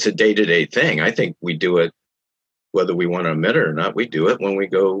it's a day-to-day thing. I think we do it, whether we want to admit it or not. We do it when we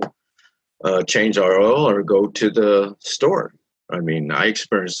go change our oil or go to the store. I mean, I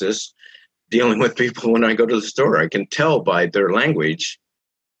experience this dealing with people when I go to the store. I can tell by their language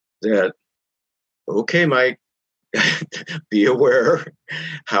that, okay, Mike, be aware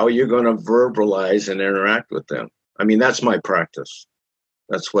how you're going to verbalize and interact with them. I mean, that's my practice.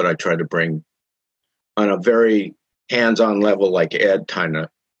 That's what I try to bring on a very hands-on level, like Ed kind of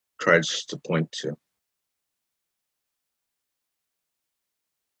tries to point to.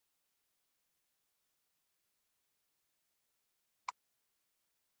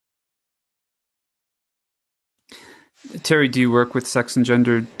 Terry, do you work with sex and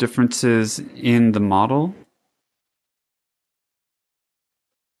gender differences in the model?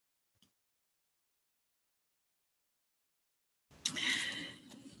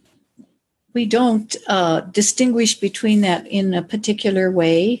 We don't distinguish between that in a particular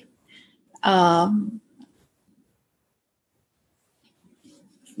way. I've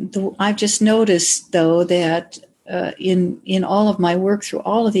just noticed, though, that in all of my work through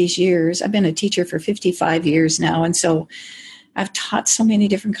all of these years, I've been a teacher for 55 years now, and so I've taught so many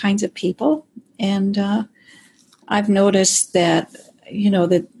different kinds of people, and I've noticed that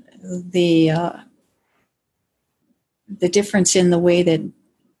that the difference in the way that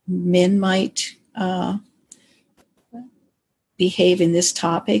men might behave in this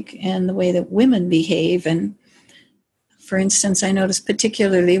topic and the way that women behave. And for instance, I noticed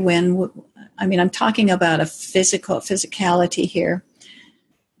particularly I'm talking about physicality here.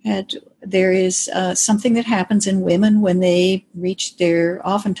 And there is something that happens in women when they reach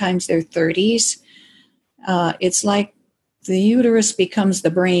oftentimes their 30s. It's like the uterus becomes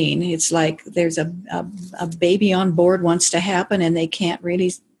the brain. It's like there's a baby on board wants to happen, and they can't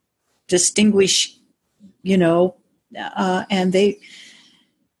really distinguish, and they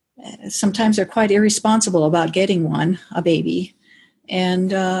sometimes are quite irresponsible about getting a baby.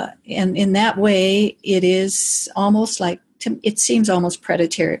 And in that way, it is almost like, it seems almost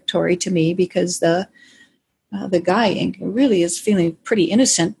predatory to me, because the guy really is feeling pretty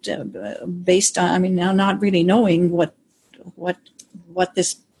innocent based on, now not really knowing what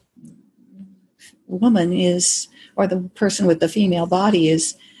this woman is, or the person with the female body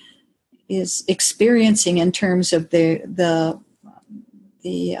is is experiencing in terms of the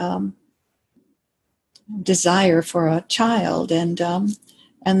desire for a child, and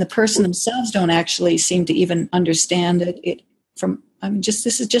the person themselves don't actually seem to even understand it from. I mean,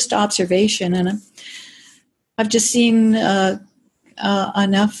 this is just observation, and I've just seen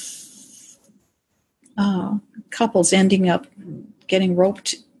enough couples ending up getting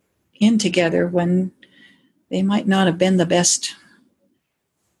roped in together when they might not have been the best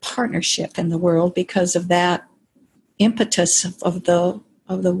partnership in the world because of that impetus of the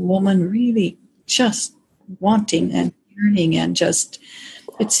woman really just wanting and yearning, and just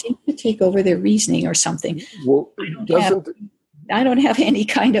it seems to take over their reasoning or something. Well, I don't have any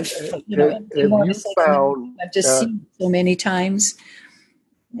kind of have you found? I've just seen it so many times,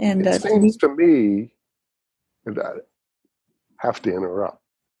 and it seems to me, and I have to interrupt.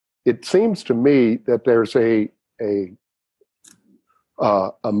 It seems to me that there's a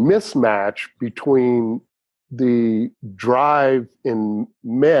mismatch between the drive in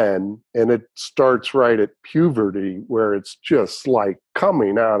men, and it starts right at puberty, where it's just like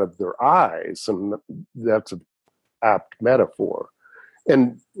coming out of their eyes, and that's an apt metaphor.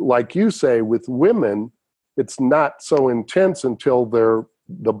 And like you say, with women, it's not so intense until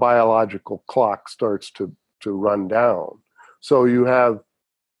the biological clock starts to run down. So you have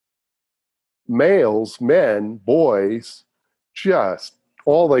men, boys, just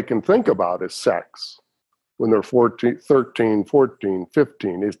all they can think about is sex. When they're 14, 13, 14,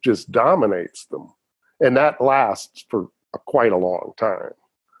 15, it just dominates them. And that lasts for quite a long time.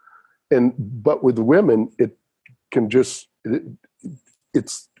 But with women, it can just,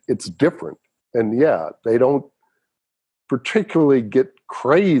 it's different. And yeah, they don't particularly get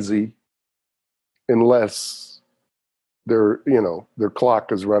crazy unless their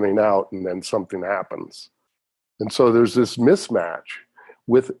clock is running out and then something happens. And so there's this mismatch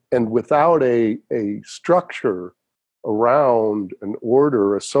without a structure around an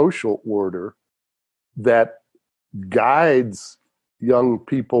order, a social order that guides young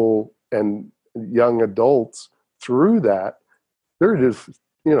people and young adults through that. They're just,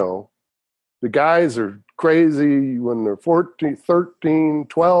 the guys are crazy when they're 14, 13,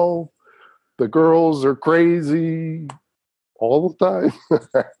 12. The girls are crazy all the time.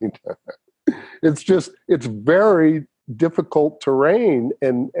 It's very difficult terrain,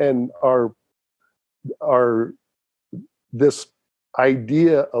 and our this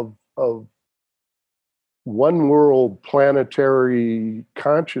idea of one world planetary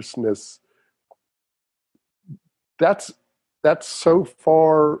consciousness, that's so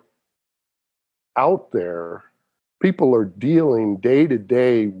far out there. People are dealing day to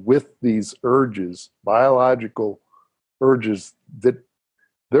day with these urges, biological urges that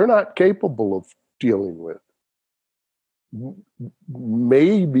they're not capable of dealing with.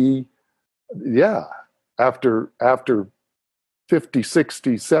 Maybe, yeah, after 50,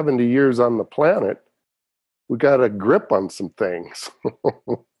 60, 70 years on the planet, we got a grip on some things.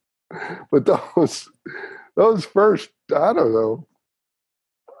 But those first, I don't know,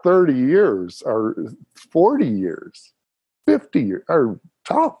 30 years or 40 years, 50 years are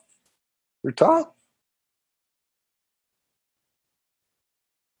tough. They're tough.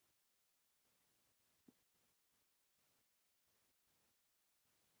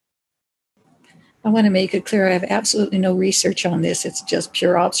 I want to make it clear I have absolutely no research on this. It's just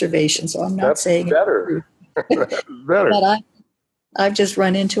pure observation, so I'm not That's saying better. It's better. But I've just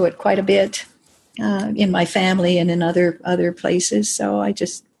run into it quite a bit in my family and in other places. So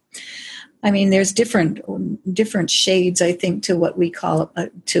there's different shades, I think, to what we call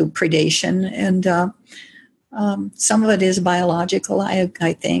to predation, and some of it is biological, I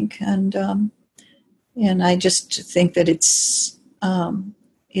think, and I just think that it's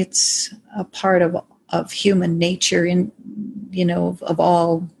a part of human nature, of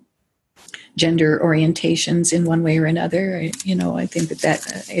all gender orientations in one way or another. I think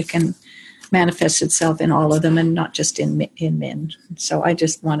that it can manifest itself in all of them and not just in men. So I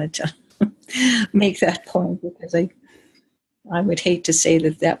just wanted to make that point, because I would hate to say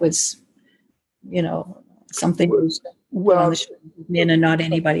that was, something was on the shoulders of men and not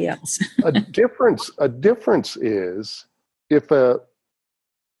anybody else. a difference is if a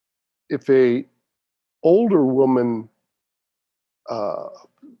older woman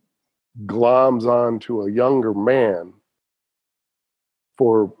gloms onto a younger man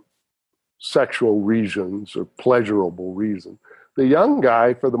for sexual reasons or pleasurable reason, the young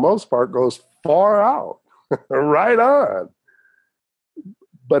guy, for the most part, goes far out, right on.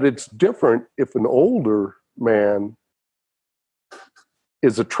 But it's different if an older man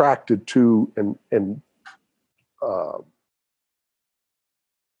is attracted to and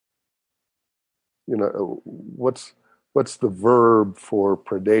what's the verb for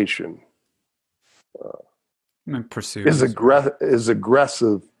predation? Pursue Is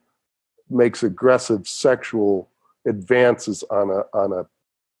aggressive, makes aggressive sexual advances on a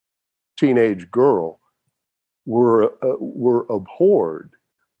teenage girl were abhorred.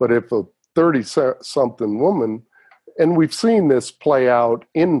 But if a 30-something woman, and we've seen this play out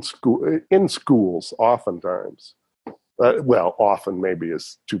in schools oftentimes. Well, often maybe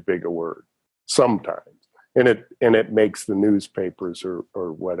is too big a word. Sometimes, and it makes the newspapers or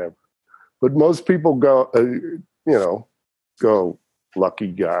whatever. But most people go, go lucky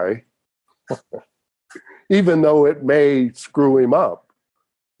guy, even though it may screw him up.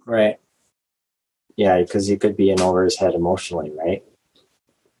 Right. Yeah, because he could be in over his head emotionally, right?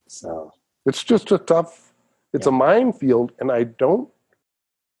 So it's just it's a minefield, and I don't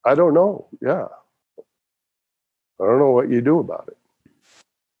know. Yeah. I don't know what you do about it.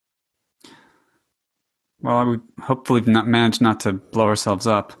 Well, I would hopefully not manage not to blow ourselves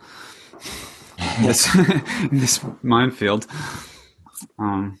up in this minefield.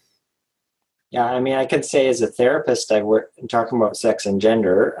 Yeah, I mean, I could say as a therapist, talking about sex and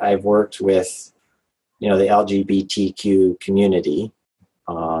gender, I've worked with, the LGBTQ community.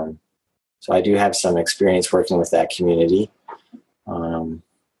 So I do have some experience working with that community.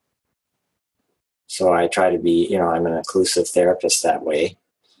 So I try to be, I'm an inclusive therapist that way.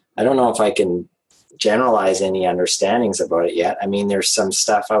 I don't know if I can generalize any understandings about it yet. I mean, there's some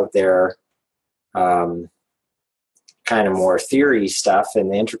stuff out there, kind of more theory stuff in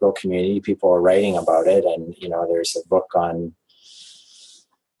the integral community. People are writing about it. And, there's a book on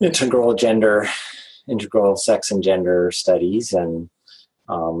integral sex and gender studies, and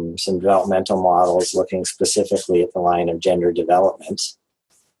some developmental models looking specifically at the line of gender development.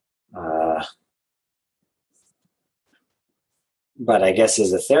 But I guess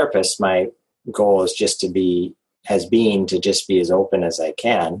as a therapist, my goal is just to be as open as I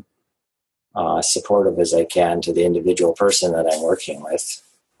can, supportive as I can to the individual person that I'm working with.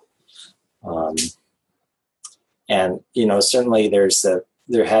 And, certainly there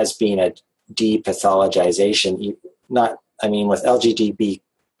has been a depathologization, with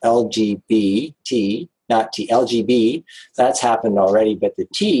LGBT, not LGB, that's happened already, but the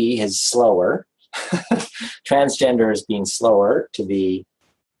T is slower. Transgender is being slower to be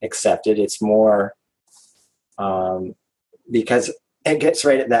accepted. It's more because it gets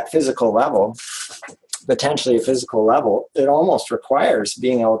right at that physical level, potentially a physical level. It almost requires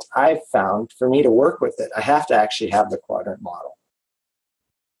being able to, I've found, for me to work with it, I have to actually have the quadrant model.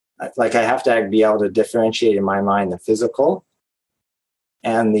 Like I have to be able to differentiate in my mind the physical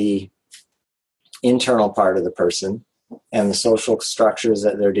and the internal part of the person and the social structures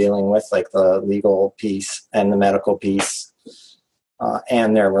that they're dealing with, like the legal piece and the medical piece,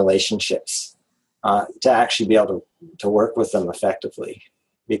 and their relationships, to actually be able to work with them effectively,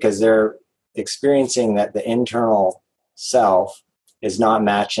 because they're experiencing that the internal self is not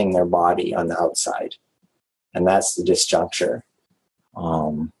matching their body on the outside. And that's the disjuncture.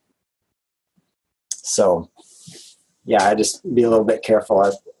 So, yeah, I just be a little bit careful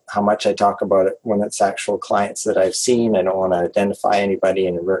of how much I talk about it when it's actual clients that I've seen. I don't want to identify anybody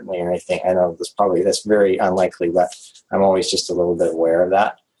inadvertently or anything. I know that's very unlikely, but I'm always just a little bit aware of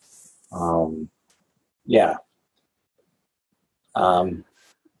that.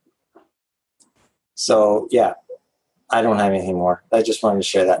 So, yeah, I don't have anything more. I just wanted to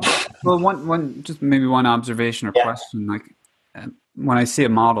share that. Well, maybe one observation or question, like when I see a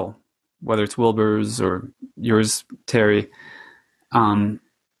model, whether it's Wilbur's or yours, Terry,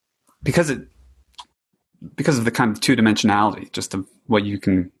 because of the kind of two-dimensionality, just of what you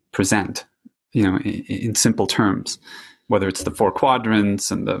can present, in simple terms, whether it's the four quadrants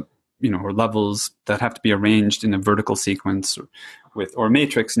and the, or levels that have to be arranged in a vertical sequence or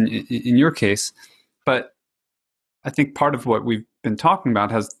matrix in your case. But I think part of what we've been talking about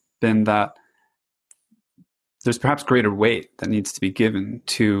has been that there's perhaps greater weight that needs to be given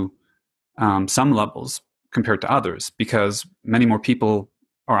to some levels compared to others, because many more people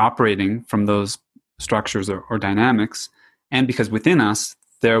are operating from those structures or dynamics, and because within us,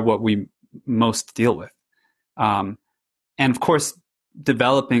 they're what we most deal with. And of course,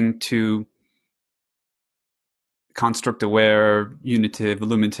 developing to construct-aware, unitive,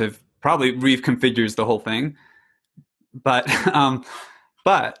 illuminative probably reconfigures the whole thing. But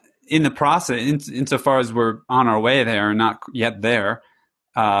in the process, insofar as we're on our way there, not yet there,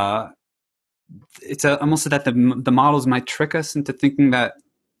 it's almost that the models might trick us into thinking that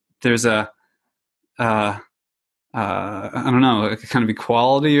there's I don't know, a kind of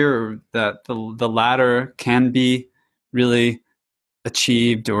equality, or that the latter can be really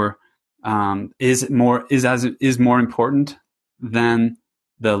achieved, or is more important than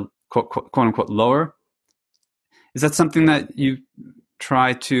the quote unquote lower. Is that something that you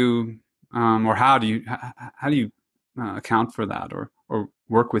try to, or how do you account for that, or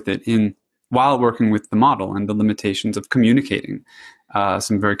work with it while working with the model and the limitations of communicating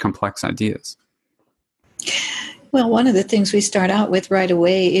some very complex ideas? Well, one of the things we start out with right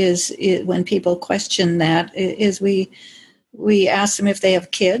away is when people question that is we ask them if they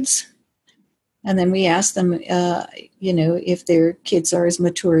have kids, and then we ask them, if their kids are as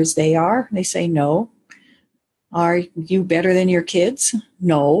mature as they are. They say no. Are you better than your kids?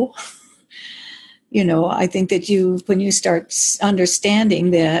 No. I think that when you start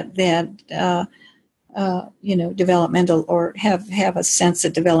understanding that developmental, or have a sense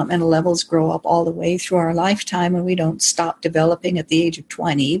that developmental levels grow up all the way through our lifetime, and we don't stop developing at the age of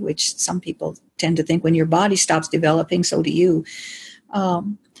 20, which some people tend to think when your body stops developing, so do you.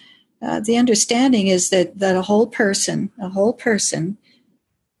 The understanding is that a whole person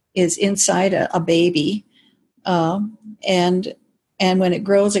is inside a baby, and when it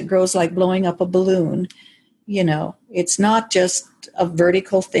grows like blowing up a balloon. It's not just a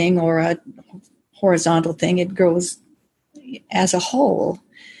vertical thing or a horizontal thing. It grows as a whole.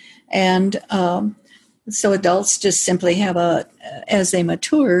 And so adults just simply have as they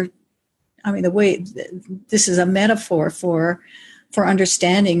mature, this is a metaphor for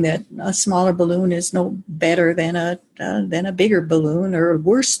understanding that a smaller balloon is no better than a bigger balloon, or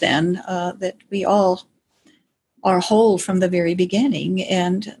worse than, that we all are whole from the very beginning.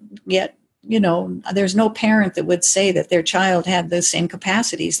 And yet, there's no parent that would say that their child had the same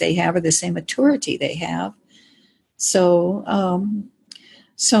capacities they have or the same maturity they have. So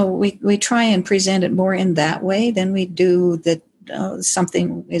we try and present it more in that way than we do that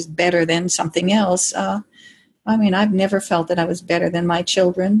something is better than something else. I've never felt that I was better than my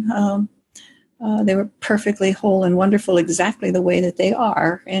children. They were perfectly whole and wonderful exactly the way that they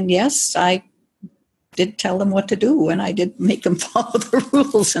are. And yes, I did tell them what to do, and I did make them follow the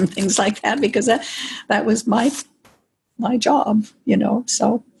rules and things like that, because that was my job,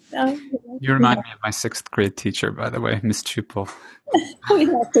 So you remind me of my 6th grade teacher, by the way, Miss Chupel. We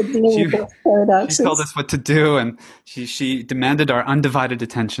have to deal with those paradoxes. She told us what to do, and she demanded our undivided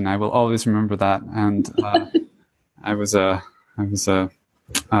attention. I will always remember that, and I was a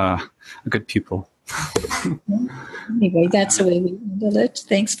good pupil. Anyway, that's the way we handle it.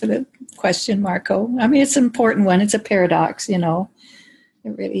 Thanks for the question, Marco. It's an important one. It's a paradox, It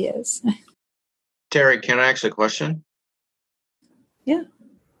really is. Terry, can I ask a question? Yeah.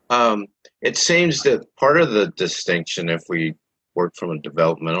 It seems that part of the distinction, if we work from a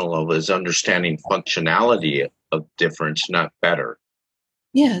developmental level, is understanding functionality of difference, not better.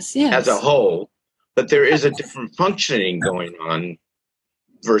 Yes. As a whole, but there is a different functioning going on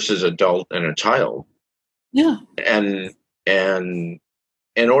versus adult and a child. Yeah. And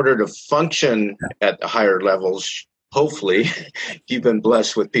in order to function at the higher levels, hopefully, you've been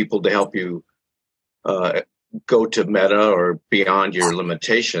blessed with people to help you go to meta or beyond your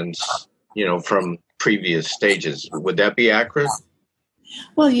limitations, from previous stages. Would that be accurate?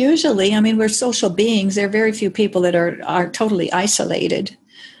 Well, usually, we're social beings. There are very few people that are totally isolated,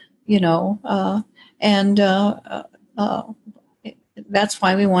 and that's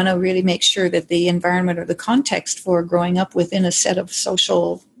why we want to really make sure that the environment or the context for growing up within a set of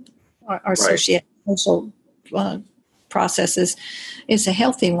social social processes is a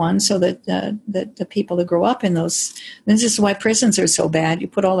healthy one, so that the people that grow up in those. This is why prisons are so bad. You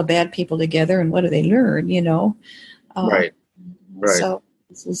put all the bad people together, and what do they learn? Right. So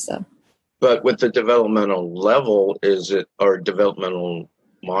this is. But with the developmental level, developmental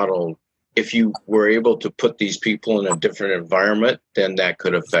model? If you were able to put these people in a different environment, then that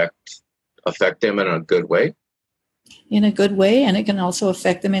could affect them in a good way. In a good way, and it can also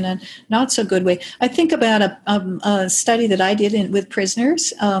affect them in a not so good way. I think about a study that I did with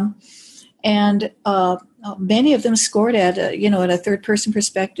prisoners, and many of them scored at a third person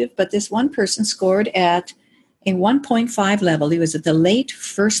perspective, but this one person scored at a 1.5 level. He was at the late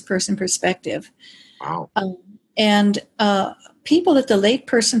first person perspective. Wow. And people at the late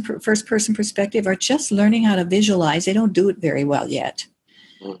first person perspective are just learning how to visualize. They don't do it very well yet.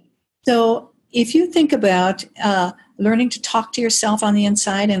 So if you think about learning to talk to yourself on the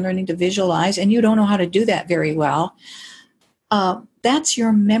inside and learning to visualize, and you don't know how to do that very well, that's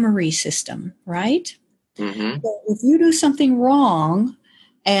your memory system, right? Mm-hmm. So if you do something wrong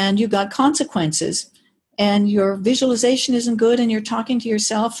and you got consequences, and your visualization isn't good, and you're talking to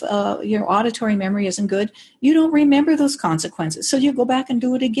yourself, your auditory memory isn't good, you don't remember those consequences. So you go back and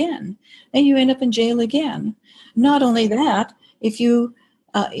do it again, and you end up in jail again. Not only that, if you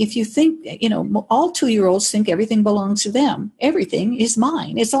if you think, all 2-year-olds think everything belongs to them. Everything is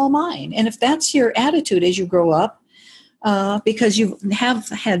mine. It's all mine. And if that's your attitude as you grow up, because you have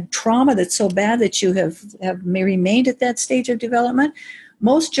had trauma that's so bad that you have remained at that stage of development,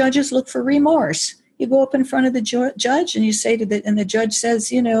 most judges look for remorse. You go up in front of the judge and you say and the judge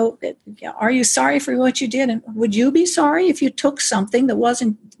says, are you sorry for what you did? And would you be sorry if you took something that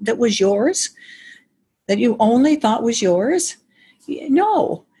was yours, that you only thought was yours?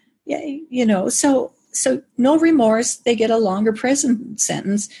 No. So no remorse. They get a longer prison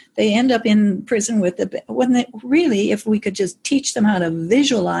sentence. They end up in prison if we could just teach them how to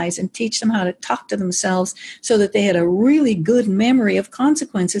visualize and teach them how to talk to themselves so that they had a really good memory of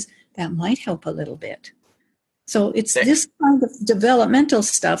consequences, that might help a little bit. So it's this kind of developmental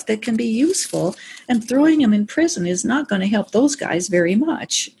stuff that can be useful, and throwing them in prison is not going to help those guys very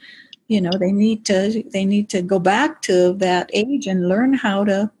much. They need to go back to that age and learn how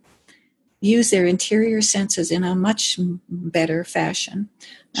to use their interior senses in a much better fashion.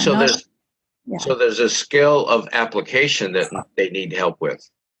 So there's a skill of application that they need help with.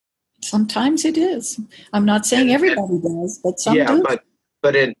 Sometimes it is. I'm not saying everybody does, but some do.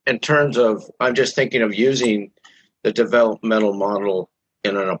 But in terms of, I'm just thinking of using the developmental model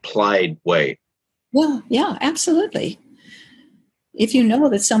in an applied way. Yeah, absolutely. If you know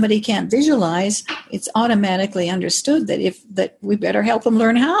that somebody can't visualize, it's automatically understood that we better help them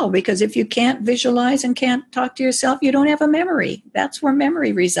learn how, because if you can't visualize and can't talk to yourself, you don't have a memory. That's where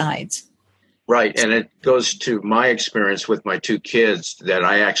memory resides. Right, and it goes to my experience with my 2 kids that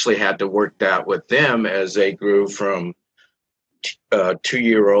I actually had to work that with them as they grew from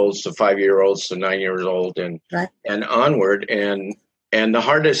 2-year-olds to 5-year-olds to 9 years old and onward. And the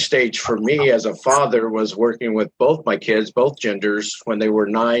hardest stage for me as a father was working with both my kids, both genders, when they were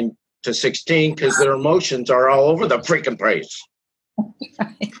 9 to 16, because their emotions are all over the freaking place.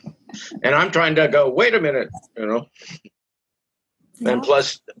 And I'm trying to go, wait a minute, And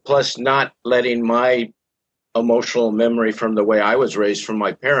plus not letting my emotional memory from the way I was raised from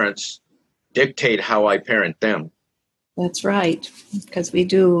my parents dictate how I parent them. That's right, because we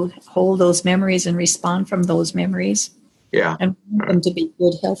do hold those memories and respond from those memories. Yeah. And want them to be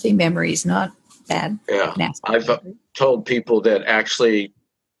good, healthy memories, not bad, nasty. I've told people that actually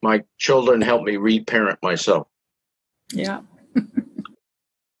my children help me reparent myself. Yeah.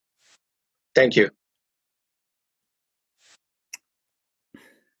 Thank you.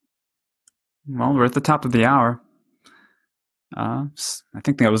 Well, we're at the top of the hour. I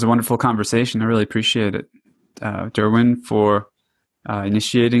think that was a wonderful conversation. I really appreciate it. Durwin for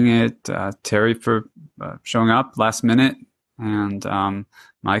initiating it, Terry for showing up last minute, and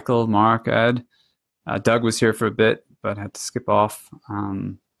Michael, Mark, Ed. Doug was here for a bit, but had to skip off.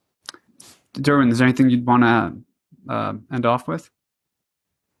 Durwin, is there anything you'd want to end off with?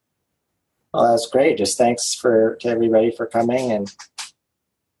 Well, that's great. Just thanks to everybody for coming, and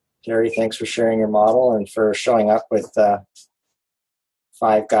Terry, thanks for sharing your model and for showing up with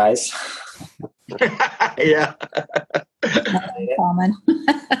 5 guys. Yeah. Common.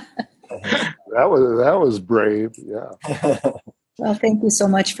 That was brave. Yeah. Well, thank you so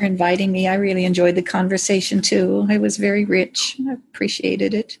much for inviting me. I really enjoyed the conversation too. It was very rich. I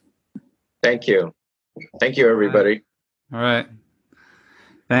appreciated it. Thank you. Thank you, everybody. All right.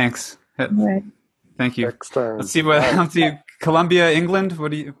 Thanks. All right. Thank you. Next time. Let's see Columbia, England.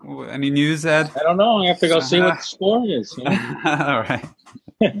 Any news, Ed? I don't know. I have to go see what the score is. All right.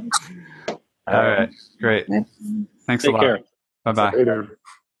 All right. Great. Thanks Take a lot. care. Bye-bye. Later.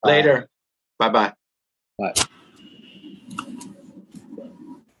 Later. Bye-bye. Bye.